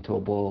curl up into a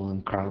ball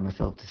and cry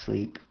myself to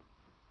sleep.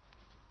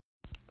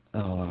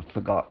 Oh, I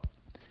forgot.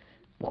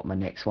 what my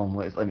next one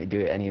was. Let me do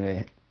it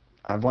anyway.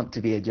 I want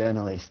to be a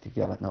journalist, if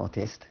you haven't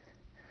noticed.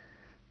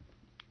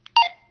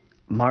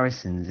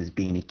 Morrison's has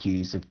been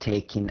accused of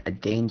taking a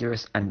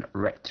dangerous and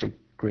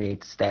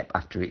retrograde step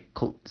after it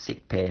cut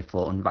sick pay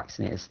for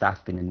unvaccinated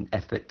staff in an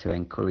effort to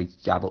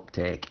encourage jab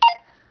uptake.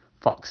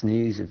 Fox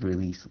News have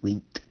released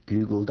leaked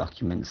Google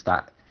documents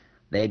that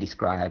they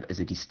describe as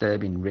a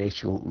disturbing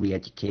racial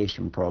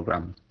re-education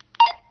programme.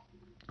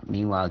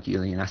 Meanwhile,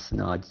 Julian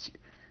Assange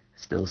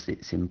still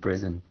sits in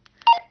prison.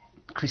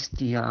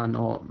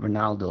 Cristiano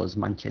Ronaldo's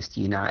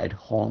Manchester United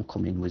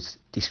homecoming was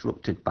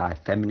disrupted by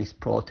feminist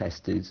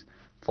protesters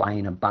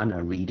flying a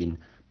banner reading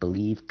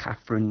 "Believe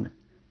Catherine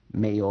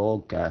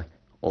Mayorga"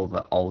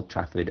 over Old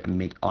Trafford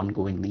amid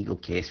ongoing legal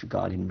case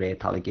regarding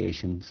rape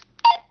allegations.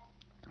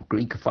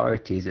 Greek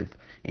authorities have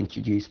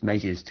introduced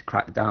measures to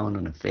crack down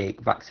on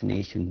fake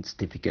vaccination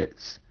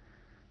certificates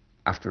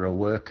after a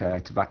worker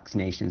at a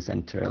vaccination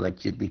centre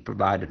allegedly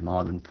provided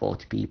more than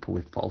 40 people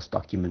with false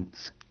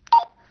documents.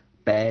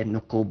 Bare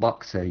knuckle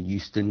boxer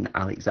Houston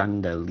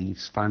Alexander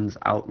leaves fans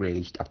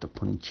outraged after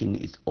punching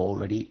his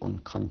already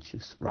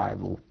unconscious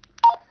rival.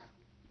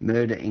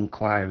 Murder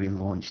inquiry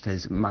launched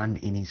as man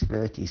in his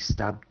 30s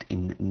stabbed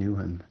in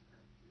Newham.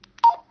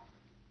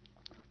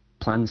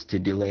 Plans to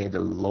delay the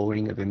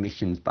lowering of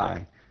emissions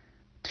by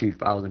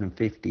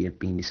 2050 have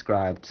been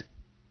described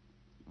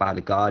by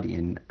The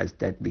Guardian as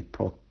deadly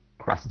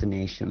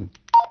procrastination.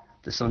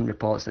 The Sun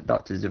reports that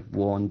doctors have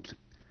warned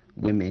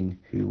women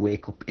who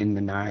wake up in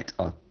the night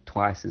are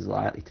twice as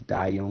likely to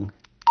die young.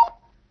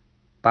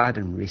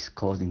 Biden risks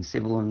causing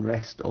civil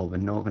unrest over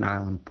Northern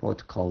Ireland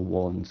Protocol,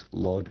 warns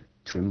Lord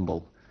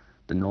Trimble.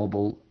 The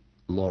Nobel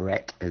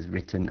laureate has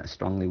written a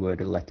strongly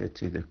worded letter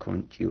to the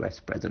current US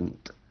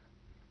president.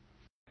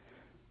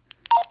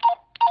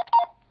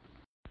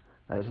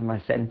 That's my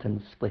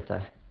sentence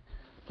splitter.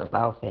 The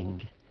bow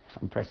thing.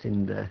 I'm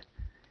pressing the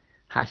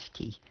hash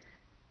key.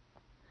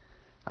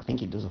 I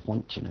think it does a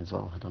function as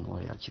well. I don't know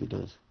what it actually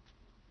does.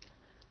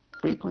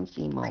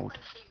 Frequency mode.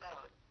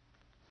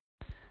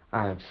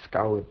 I've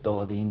scoured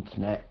all the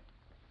internet.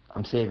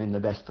 I'm saving the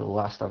best till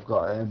last. I've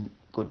got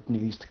good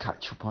news to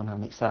catch up on.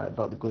 I'm excited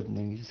about the good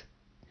news.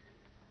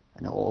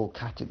 An whole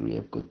category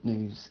of good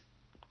news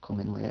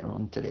coming later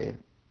on today.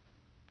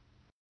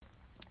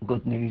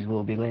 Good news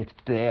will be later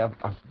today.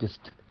 I've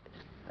just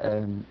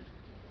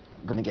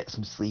gonna get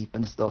some sleep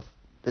and stuff.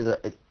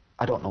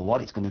 I don't know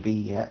what it's gonna be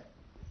yet.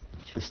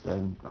 Just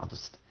I'll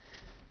just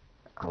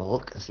have a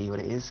look and see what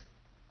it is.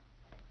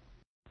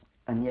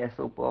 And yes,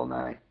 up all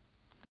night.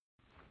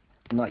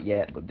 Not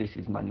yet, but this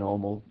is my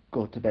normal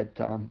go to bed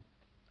time.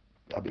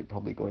 I'll be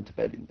probably going to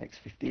bed in the next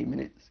 15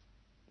 minutes.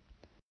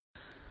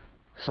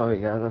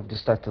 Sorry guys, I've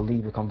just had to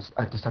leave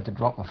I just had to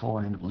drop my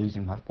phone and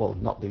losing my, well,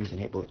 not losing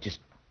it, but just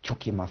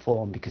chucking my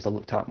phone because I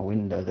looked out my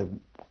window. The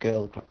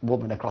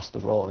woman across the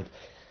road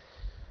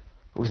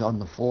was on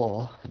the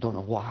floor. I don't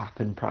know what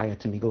happened prior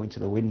to me going to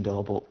the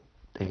window, but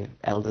the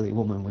elderly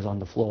woman was on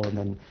the floor, and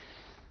then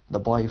the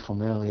boy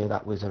from earlier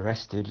that was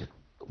arrested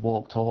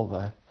walked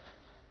over.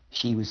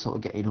 She was sort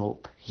of getting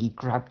up. He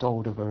grabbed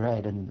hold of her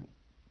head and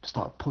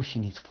started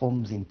pushing his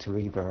thumbs into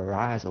either her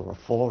eyes or her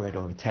forehead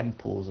or her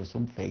temples or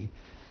something.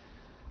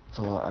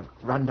 So I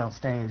ran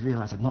downstairs,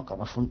 realised I'd not got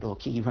my front door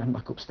key, ran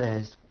back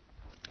upstairs,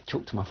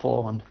 chucked my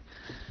phone,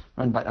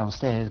 ran back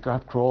downstairs,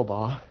 grabbed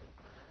crowbar,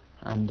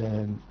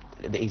 and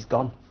he's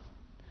gone.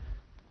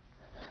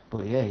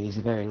 But yeah, he's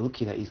very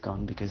lucky that he's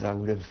gone, because I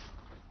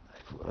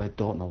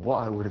don't know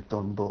what I would have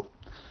done, but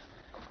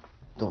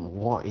don't know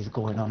what is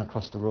going on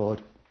across the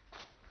road.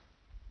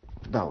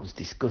 That was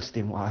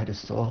disgusting what I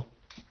just saw.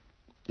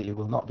 He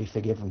will not be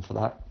forgiven for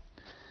that.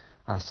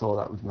 I saw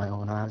that with my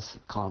own eyes.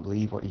 Can't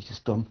believe what he's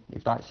just done.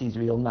 If that's his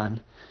real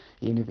nan,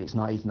 even if it's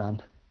not his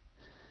nan,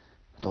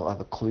 I don't have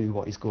a clue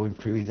what is going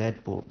through his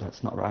head, but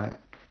that's not right.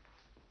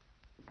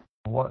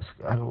 I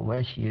don't know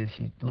where she is.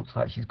 She looks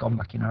like she's gone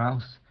back in her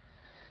house.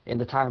 In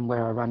the time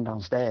where I ran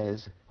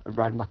downstairs, and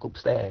ran back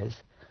upstairs,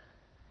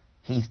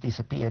 he's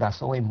disappeared. I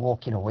saw him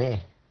walking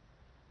away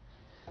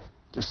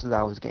just as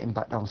I was getting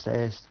back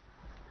downstairs.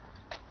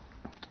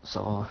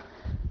 So,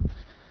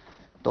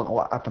 don't know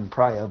what happened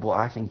prior, but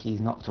I think he's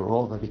knocked her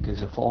over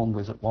because her phone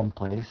was at one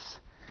place.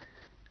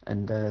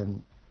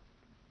 And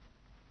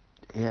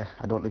yeah,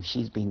 I don't know if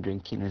she's been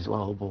drinking as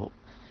well, but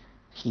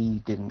he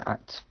didn't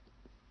act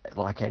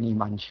like any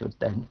man should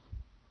then.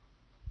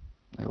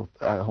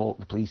 I hope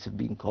the police have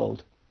been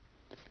called.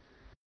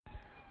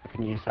 I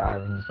can hear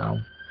sirens now.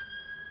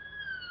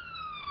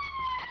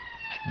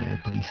 Yeah,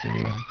 the police are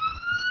here.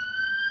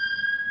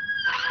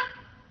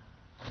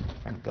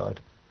 Thank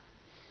God.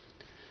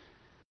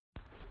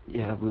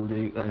 Yeah, we'll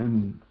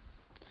do.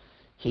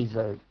 He's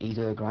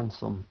her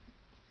grandson.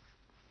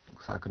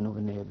 Looks like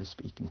another neighbour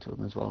speaking to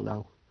him as well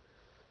now.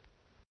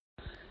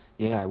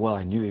 Yeah, well,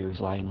 I knew he was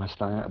lying last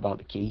night about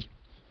the key.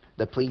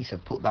 The police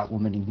have put that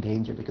woman in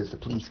danger because the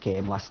police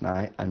came last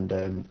night,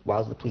 and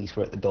while the police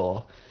were at the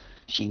door,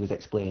 she was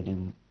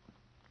explaining,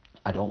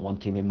 I don't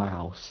want him in my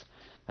house.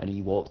 And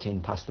he walked in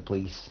past the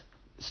police,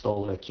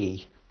 stole her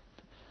key,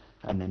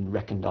 and then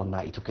reckoned on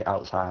that he took it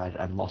outside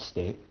and lost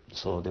it.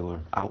 So they were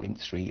out in the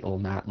street all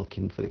night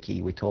looking for the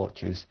key with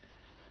torches,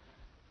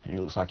 and it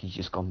looks like he's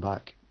just gone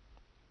back.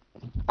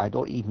 I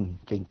don't even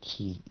think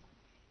he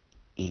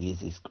is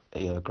his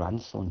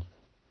grandson.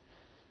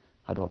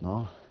 I don't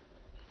know.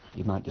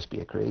 He might just be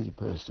a crazy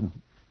person.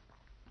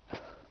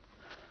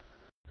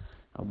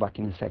 I'm back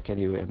in a sec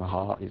anyway. My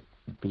heart is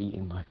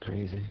beating like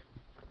crazy.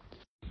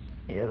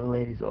 Yeah, the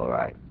lady's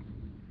alright.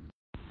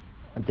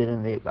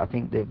 I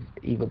think they've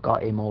either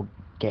got him or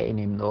getting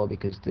him though,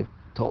 because they've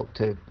talked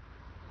to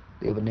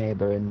the other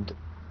neighbour and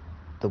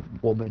the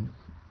woman,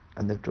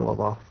 and they've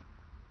drove off.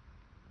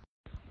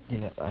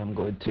 Yeah, I'm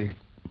going to.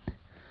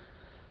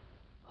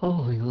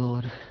 Holy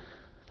Lord,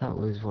 that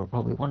was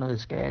probably one of the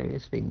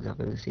scariest things I've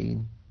ever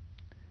seen.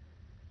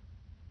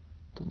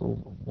 Don't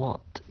know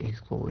what is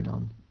going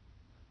on.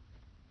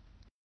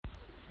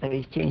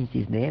 He's changed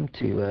his name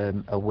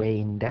to Away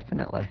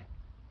Indefinitely.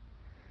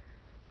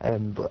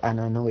 And I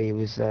know he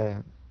was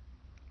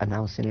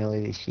announcing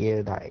earlier this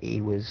year that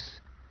he was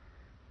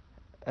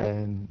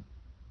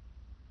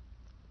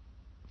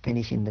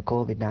finishing the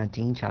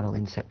COVID-19 channel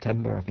in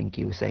September, I think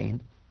he was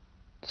saying.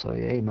 So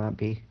yeah, he might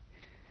be.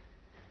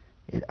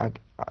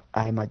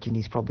 I imagine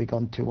he's probably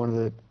gone to one of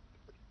the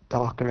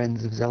darker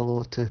ends of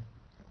Zello to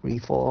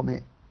reform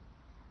it.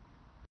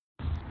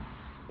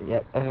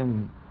 Yep,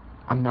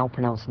 I'm now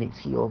pronouncing it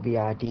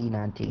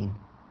COVID-19.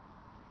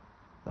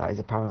 That is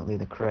apparently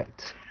the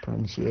correct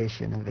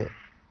pronunciation of it.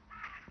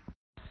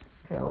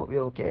 Yeah, I hope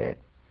you're okay.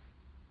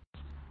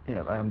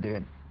 Yeah, I am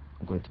doing.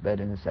 I'm going to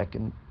bed in a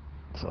second.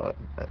 So,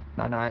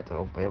 night. I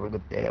hope you have a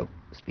good day. I'll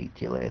speak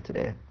to you later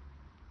today.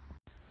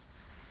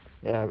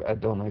 Yeah, I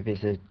don't know if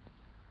it's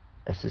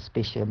a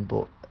suspicion,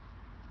 but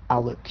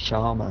Alok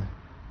Sharma,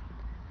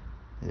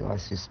 who I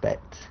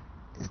suspect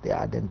is the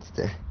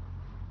identity.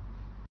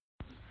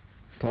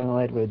 Colonel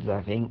Edwards,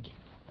 I think.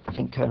 I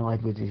think Colonel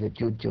Edwards is a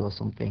judge or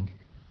something.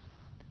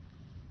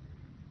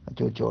 A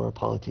judge or a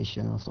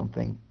politician or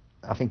something.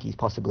 I think he's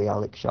possibly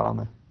Alok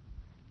Sharma.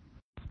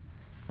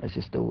 It's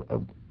just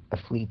a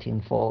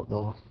fleeting thought,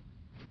 though.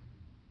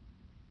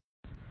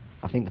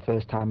 I think the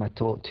first time I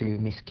talked to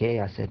Miss Kay,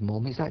 I said,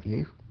 "Mum, is that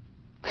you?"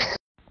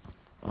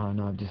 Oh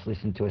no, I've just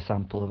listened to a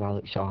sample of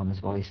Alok Sharma's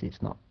voice.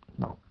 It's not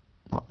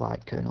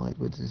like Colonel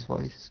Edwards'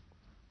 voice.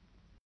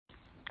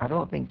 I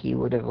don't think he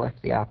would have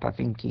left the app. I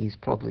think he's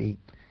probably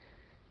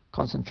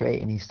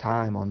concentrating his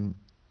time on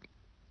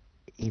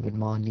even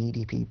more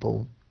needy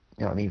people.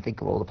 You know what I mean?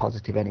 Think of all the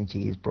positive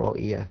energy he's brought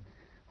here,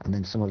 and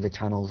then some of the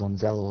channels on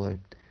Zello are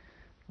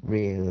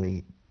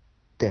really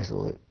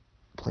desolate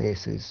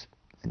places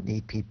and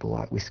need people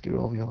like Whiskey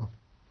Romeo.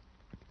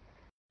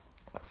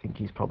 I think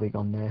he's probably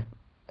gone there.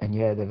 And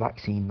yeah, the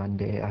vaccine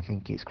mandate, I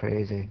think it's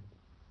crazy.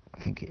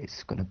 I think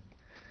it's gonna,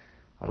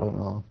 I don't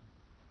know.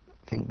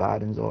 I think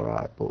Biden's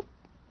alright, but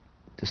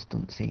just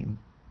doesn't seem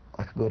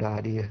like a good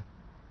idea.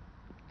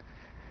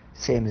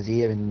 Same as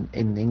here in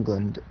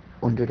England,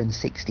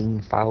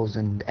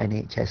 116,000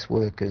 NHS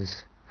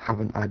workers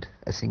haven't had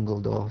a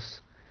single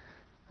dose.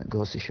 That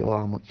goes to show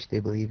how much they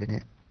believe in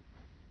it.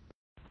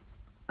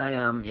 I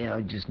am, yeah,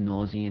 just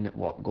nosying at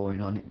what's going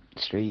on in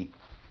the street.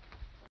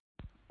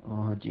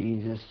 Oh,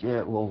 Jesus,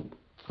 yeah, well,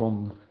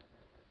 from,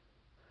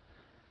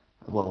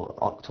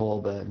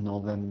 October,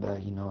 November,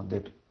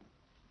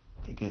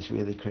 it gets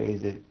really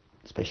crazy,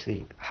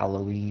 especially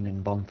Halloween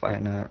and bonfire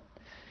night.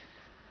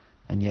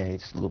 And yeah,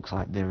 it looks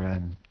like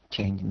they're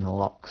changing the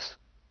locks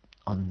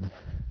on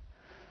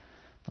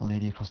the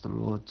lady across the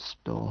road's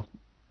door.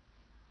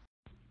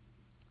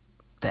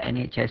 The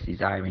NHS is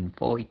hiring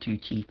 42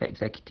 chief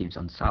executives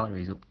on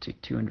salaries up to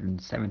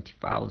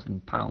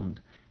 £270,000,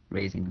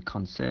 raising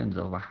concerns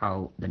over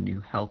how the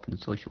new health and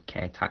social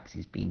care tax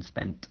is being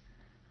spent.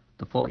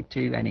 The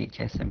 42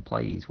 NHS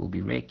employees will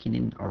be raking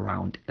in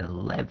around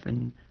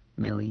 11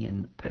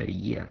 million per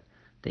year,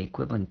 the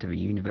equivalent of a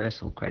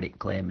universal credit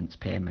claimant's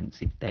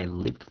payments if they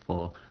lived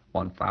for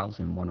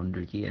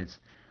 1,100 years,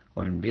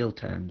 or in real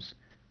terms,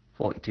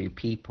 42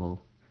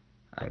 people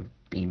are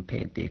being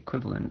paid the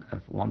equivalent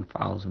of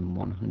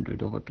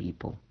 1,100 other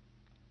people.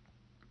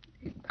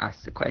 It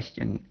asks the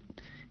question,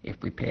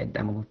 if we paid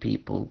them other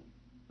people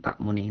that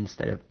money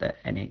instead of the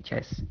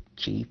NHS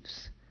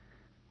chiefs,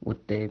 would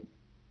they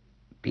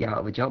be out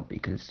of a job?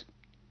 Because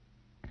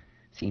it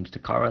seems to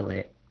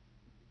correlate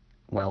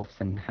wealth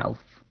and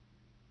health.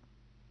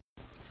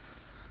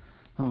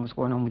 Oh, what's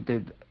going on with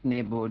the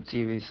neighbourhood?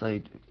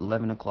 Seriously,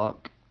 11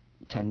 o'clock,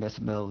 10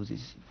 decibels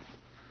is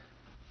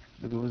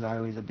the rules I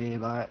always obey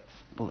by,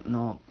 but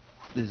no,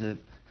 there's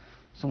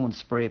someone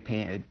spray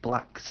painted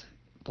Black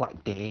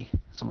Day,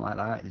 something like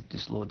that. There's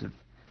just loads of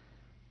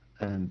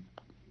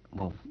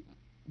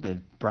the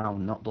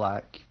brown, not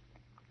black,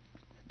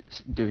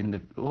 doing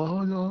the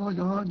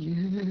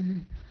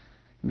yeah,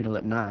 middle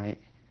at night.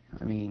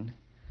 I mean,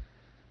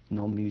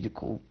 no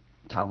musical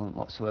talent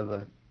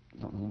whatsoever.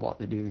 Don't know what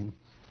they're doing.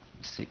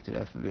 Sick to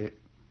death of it.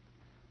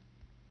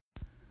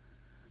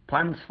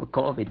 Plans for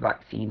COVID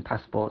vaccine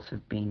passports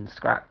have been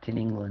scrapped in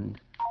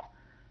England.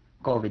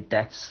 COVID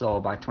deaths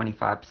soar by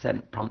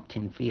 25%,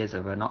 prompting fears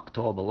of an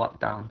October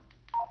lockdown.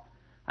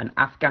 An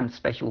Afghan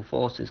Special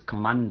Forces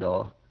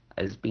commando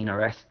has been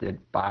arrested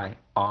by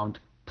armed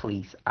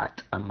police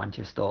at a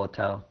Manchester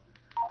hotel.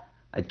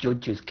 A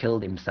judge has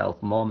killed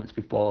himself moments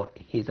before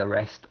his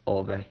arrest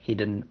over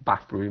hidden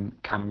bathroom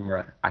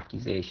camera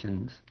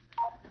accusations.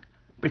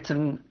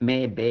 Britain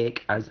may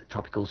bake as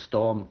tropical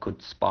storm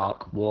could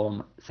spark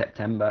warm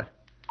September.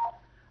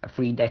 A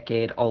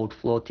 3-decade-old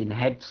floating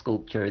head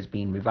sculpture has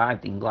been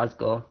revived in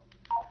Glasgow.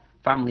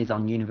 Families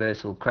on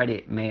universal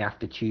credit may have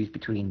to choose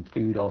between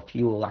food or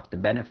fuel after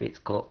benefits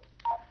cut.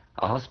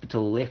 A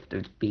hospital lift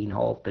has been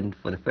opened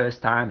for the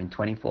first time in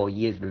 24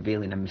 years,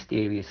 revealing a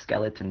mysterious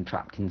skeleton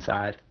trapped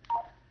inside.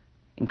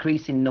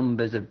 Increasing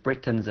numbers of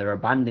Britons are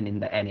abandoning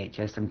the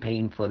NHS and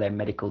paying for their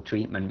medical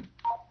treatment.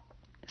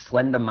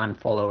 Slender Man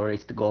follower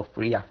is to go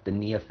free after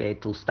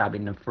near-fatal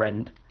stabbing a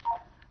friend.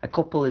 A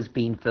couple has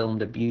been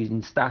filmed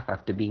abusing staff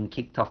after being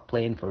kicked off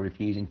plane for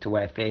refusing to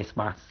wear face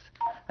masks.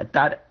 A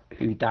dad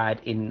who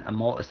died in a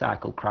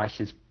motorcycle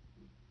crash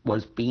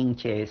was being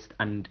chased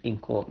and, in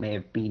quote, may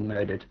have been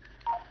murdered.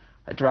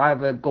 A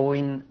driver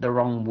going the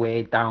wrong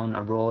way down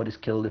a road has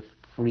killed a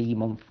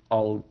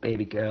 3-month-old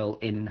baby girl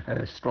in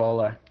her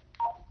stroller.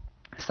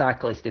 A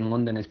cyclist in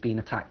London has been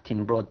attacked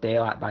in broad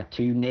daylight by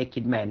 2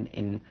 naked men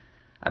in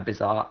a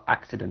bizarre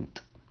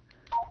accident.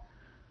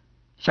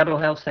 Shadow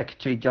Health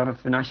Secretary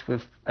Jonathan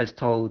Ashworth has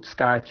told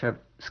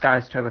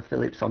Sky's Trevor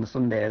Phillips on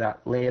Sunday that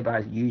Labour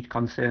has huge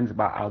concerns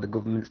about how the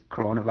government's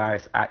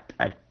Coronavirus Act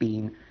had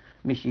been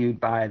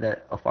misused by the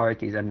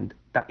authorities and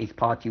that his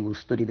party will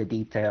study the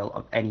detail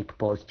of any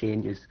proposed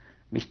changes.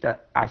 Mr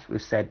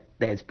Ashworth said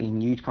there's been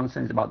huge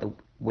concerns about the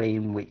way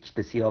in which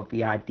the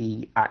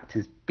COVID Act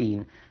has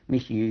been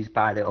misused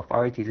by the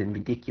authorities and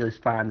ridiculous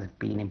fines have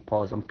been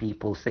imposed on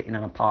people sitting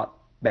on a park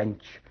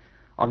bench.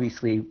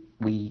 Obviously,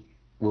 we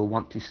will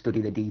want to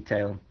study the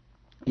detail.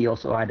 He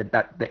also added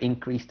that the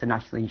increase to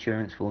national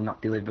insurance will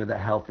not deliver the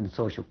health and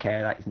social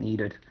care that is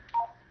needed.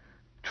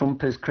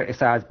 Trump has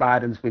criticised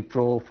Biden's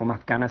withdrawal from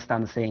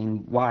Afghanistan,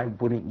 saying, "Why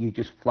wouldn't you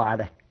just fly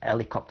the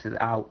helicopters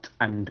out?"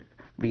 and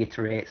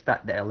reiterates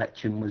that the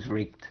election was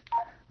rigged.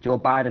 Joe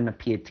Biden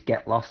appeared to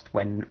get lost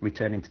when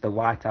returning to the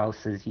White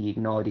House as he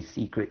ignored his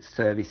Secret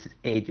Service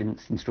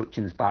agents'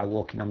 instructions by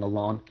walking on the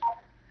lawn.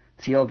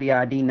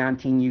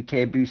 COVID-19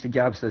 UK booster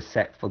jabs are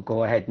set for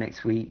go-ahead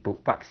next week,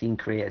 but vaccine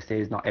creator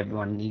says not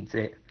everyone needs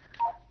it.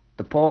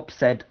 The Pope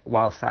said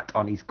while sat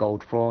on his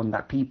gold throne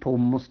that people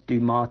must do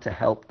more to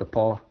help the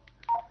poor.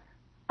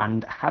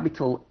 And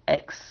habitable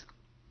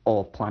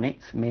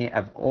exoplanets may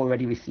have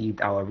already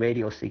received our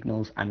radio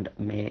signals and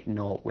may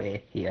know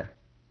we're here.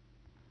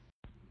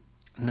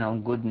 Now,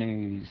 good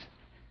news.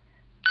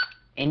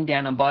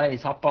 Indiana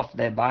boys hop off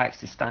their bikes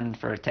to stand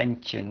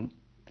attention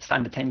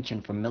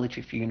for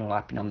military funeral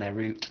happening on their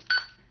route.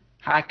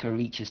 Hiker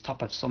reaches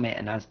top of summit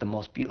and has the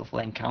most beautiful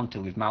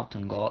encounter with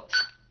mountain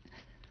goats.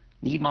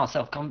 Need more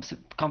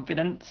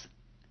self-confidence?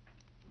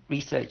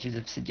 Researchers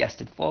have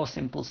suggested 4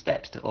 simple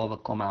steps to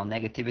overcome our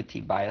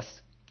negativity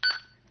bias.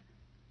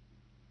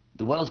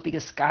 The world's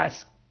biggest sky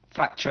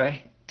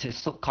factory to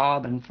suck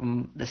carbon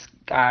from the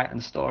sky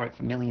and store it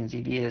for millions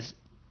of years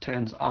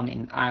turns on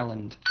in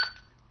Ireland.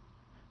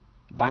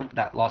 A bank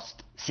that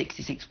lost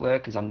 66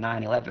 workers on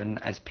 9/11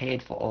 has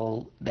paid for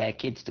all their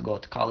kids to go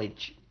to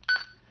college.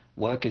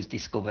 Workers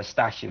discover a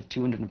stash of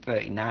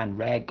 239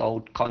 rare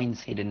gold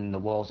coins hidden in the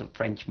walls of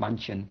French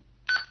mansion.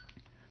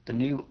 The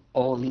New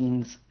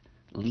Orleans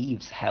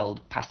Leaves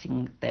held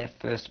passing their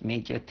first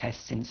major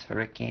test since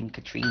Hurricane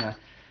Katrina.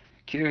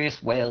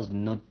 Curious whales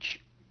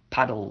nudge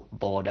paddle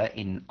boarder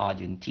in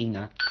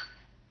Argentina.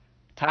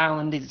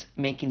 Thailand is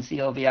making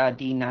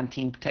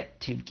COVID-19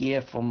 protective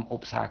gear from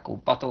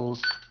upcycled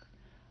bottles.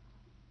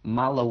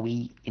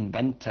 Malawi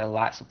inventor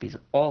lights up his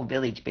whole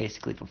village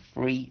basically for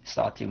free,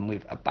 starting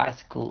with a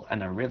bicycle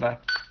and a river.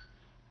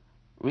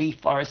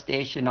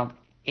 Reforestation of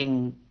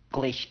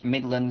English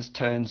Midlands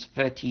turns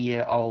 30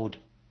 years old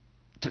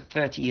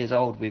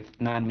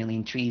with 9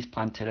 million trees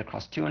planted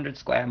across 200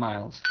 square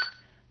miles.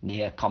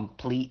 Near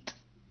complete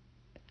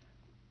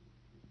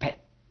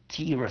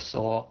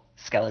pterosaur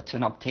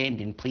skeleton obtained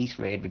in police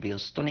raid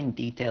reveals stunning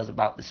details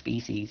about the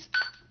species.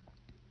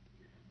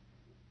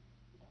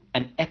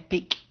 An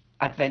epic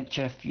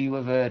adventure few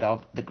have heard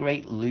of, the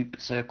Great Loop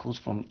circles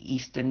from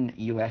eastern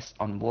US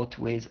on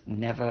waterways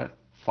never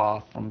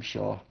far from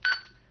shore.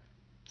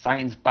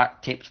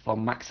 Science-backed tips for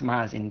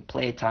maximizing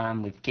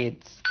playtime with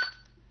kids.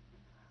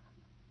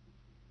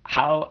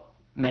 How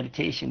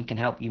meditation can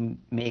help you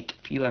make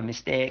fewer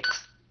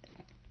mistakes.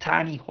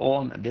 Tiny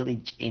home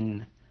village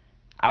in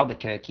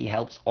Albuquerque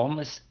helps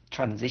homeless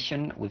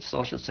transition with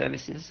social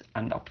services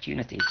and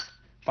opportunities.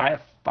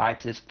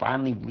 Firefighters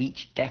finally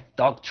reach deaf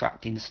dog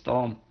trapped in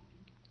storm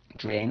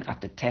drain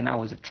after 10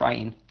 hours of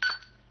trying.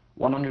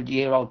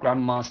 100-year-old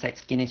grandma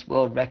sets Guinness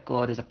World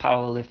Record as a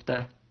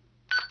powerlifter.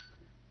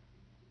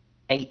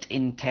 8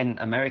 in 10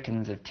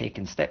 Americans have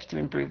taken steps to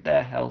improve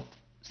their health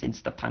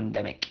since the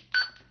pandemic.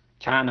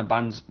 China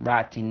bans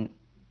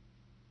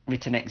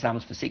written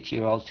exams for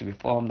 6-year-olds to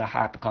reform the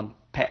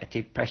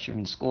competitive pressure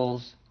in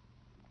schools.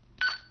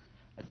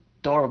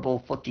 Adorable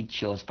footage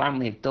shows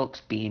family of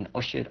ducks being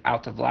ushered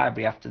out of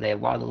library after they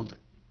waddled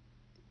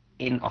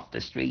in off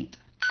the street.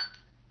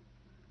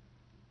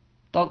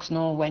 Dogs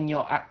know when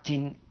you're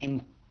acting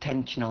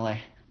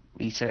intentionally,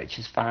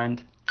 researchers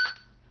find.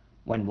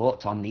 When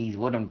walked on these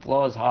wooden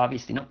floors,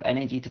 harvesting up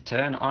energy to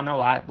turn on a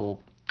light bulb.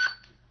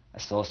 A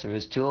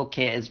sorcerer's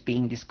toolkit is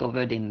being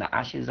discovered in the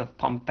ashes of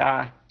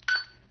Pompeii.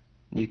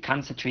 New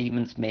cancer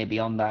treatments may be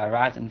on the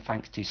horizon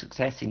thanks to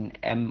success in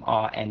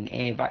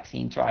mRNA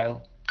vaccine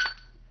trial.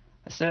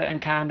 A certain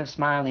kind of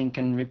smiling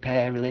can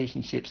repair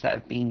relationships that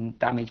have been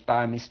damaged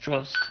by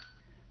mistrust.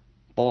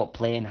 Boat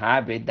plane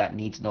hybrid that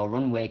needs no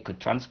runway could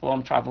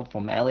transform travel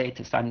from LA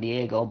to San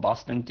Diego,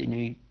 Boston to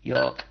New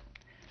York.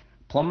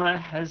 Plumber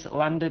has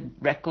landed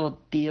record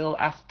deal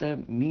after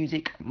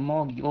music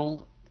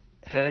mogul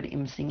heard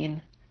him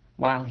singing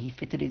while he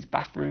fitted his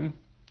bathroom.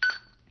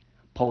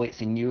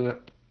 Poets in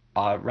Europe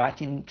are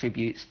writing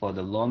tributes for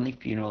the lonely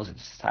funerals of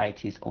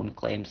society's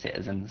unclaimed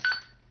citizens.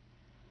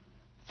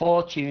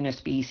 4 tuna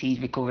species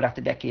recovered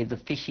after decades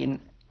of fishing.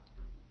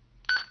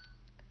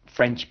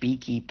 French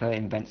beekeeper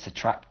invents a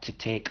trap to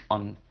take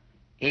on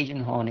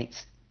Asian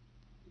hornets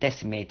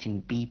decimating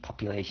bee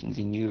populations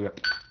in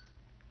Europe.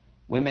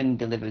 Women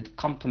delivered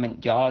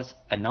compliment jars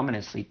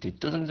anonymously to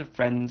dozens of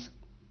friends.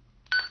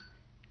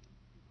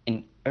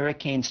 In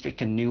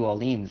hurricane-stricken New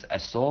Orleans, a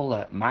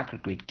solar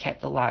microgrid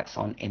kept the lights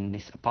on in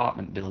this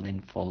apartment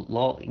building for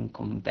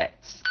low-income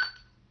vets.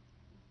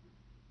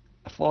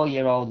 A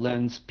 4-year-old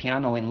learns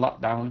piano in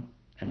lockdown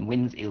and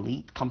wins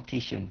elite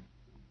competition.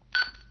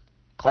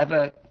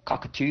 Clever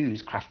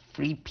cockatoos craft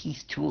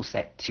 3-piece tool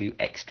set to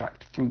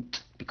extract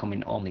fruit,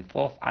 becoming only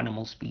 4th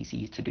animal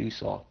species to do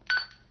so.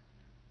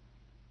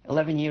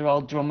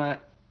 11-year-old drummer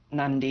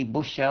Nandi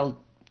Bushell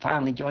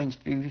finally joins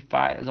Foo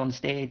Fighters on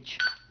stage.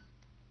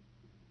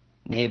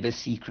 Neighbours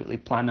secretly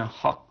plan a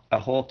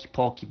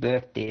hokey-pokey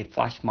birthday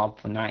flash mob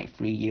for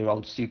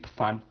 93-year-old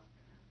superfan.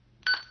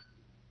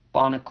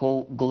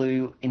 Barnacle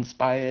glue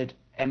inspired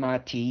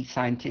MIT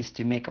scientists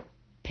to make a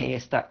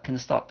paste that can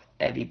stop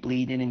heavy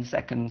bleeding in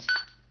seconds.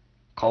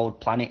 Cold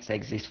planets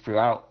exist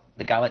throughout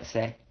the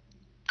galaxy.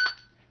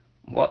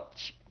 We'll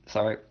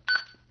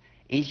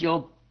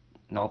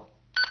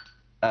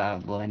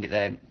end it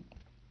there.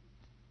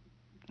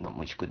 Not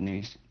much good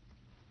news.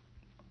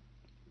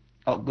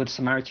 Good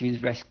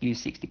Samaritans rescue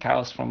 60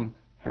 cows from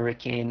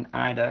Hurricane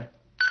Ida.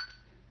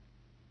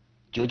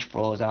 Judge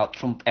throws out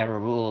Trump era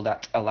rule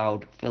that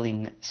allowed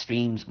filling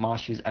streams,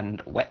 marshes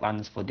and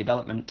wetlands for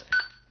development.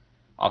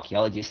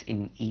 Archaeologists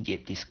in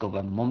Egypt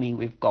discover mummy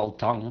with gold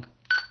tongue.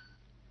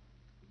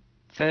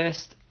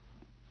 First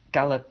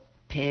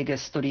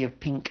Galapagos study of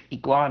pink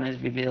iguanas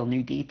reveal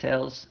new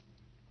details.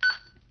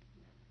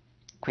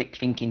 Quick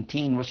thinking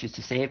teen rushes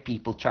to save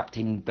people trapped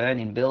in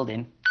burning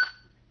building.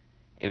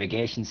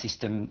 Irrigation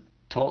system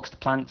talks to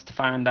plants to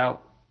find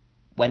out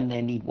when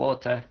they need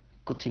water,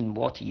 cutting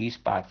water use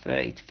by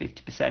 30 to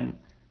 50%.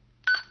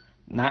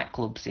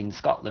 Nightclubs in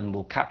Scotland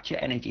will capture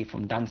energy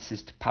from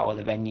dancers to power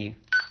the venue.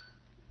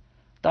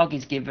 Dog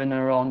is given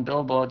her own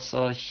billboard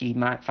so she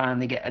might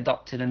finally get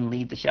adopted and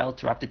leave the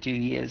shelter after 2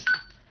 years.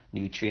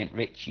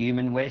 Nutrient-rich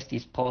human waste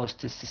is posed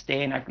to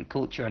sustain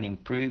agriculture and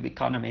improve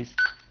economies.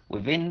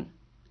 Within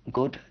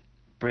good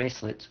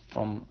bracelets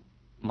from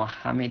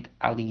Muhammad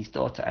Ali's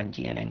daughter and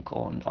GNN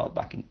corn all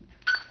back in.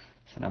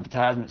 It's an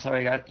advertisement.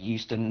 Sorry guys.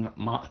 Houston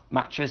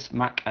Mattress,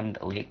 Mac and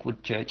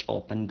Lakewood Church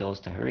opened doors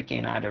to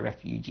Hurricane Ida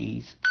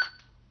refugees.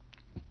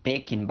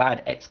 Baking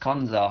Bad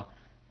ex-cons are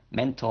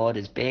mentored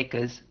as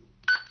bakers.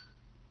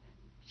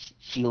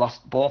 She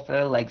lost both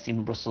her legs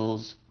in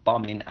Brussels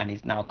bombing and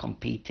is now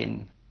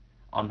competing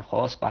on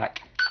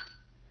horseback.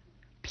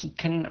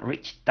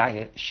 Pecan-rich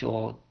diet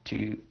sure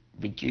to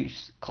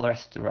reduce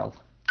cholesterol.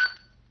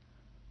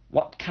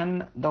 What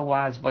can the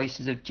wise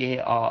voices of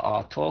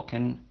J.R.R.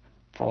 Tolkien,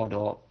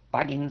 Frodo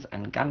Baggins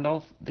and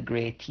Gandalf the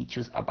Grey teach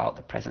us about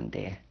the present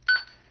day?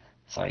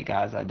 Sorry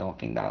guys, I don't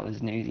think that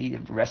was newsy.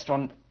 The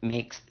restaurant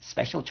makes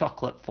special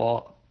chocolate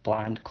for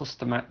blind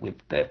customer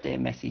with birthday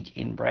message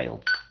in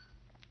Braille.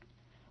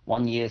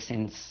 1 year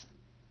since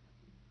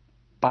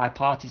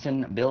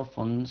bipartisan bill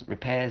funds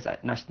repairs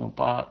at national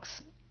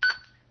parks.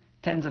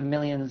 Tens of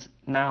millions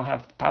now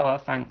have power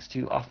thanks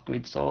to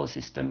off-grid solar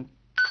system.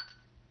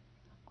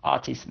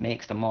 Artist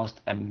makes the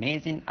most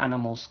amazing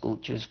animal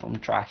sculptures from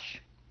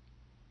trash.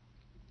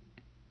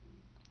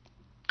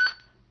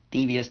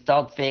 Devious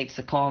dog fakes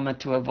a coma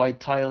to avoid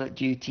toilet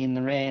duty in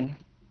the rain.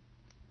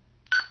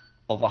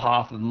 Over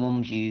half of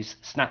mums use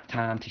snack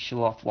time to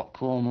show off what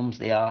cool mums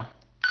they are.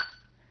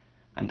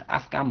 And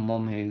Afghan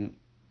mum who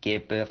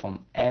gave birth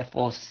on Air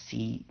Force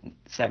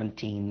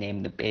C-17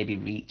 named the baby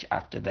Reach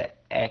after the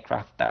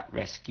aircraft that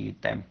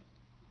rescued them.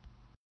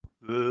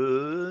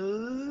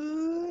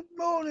 Good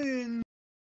morning.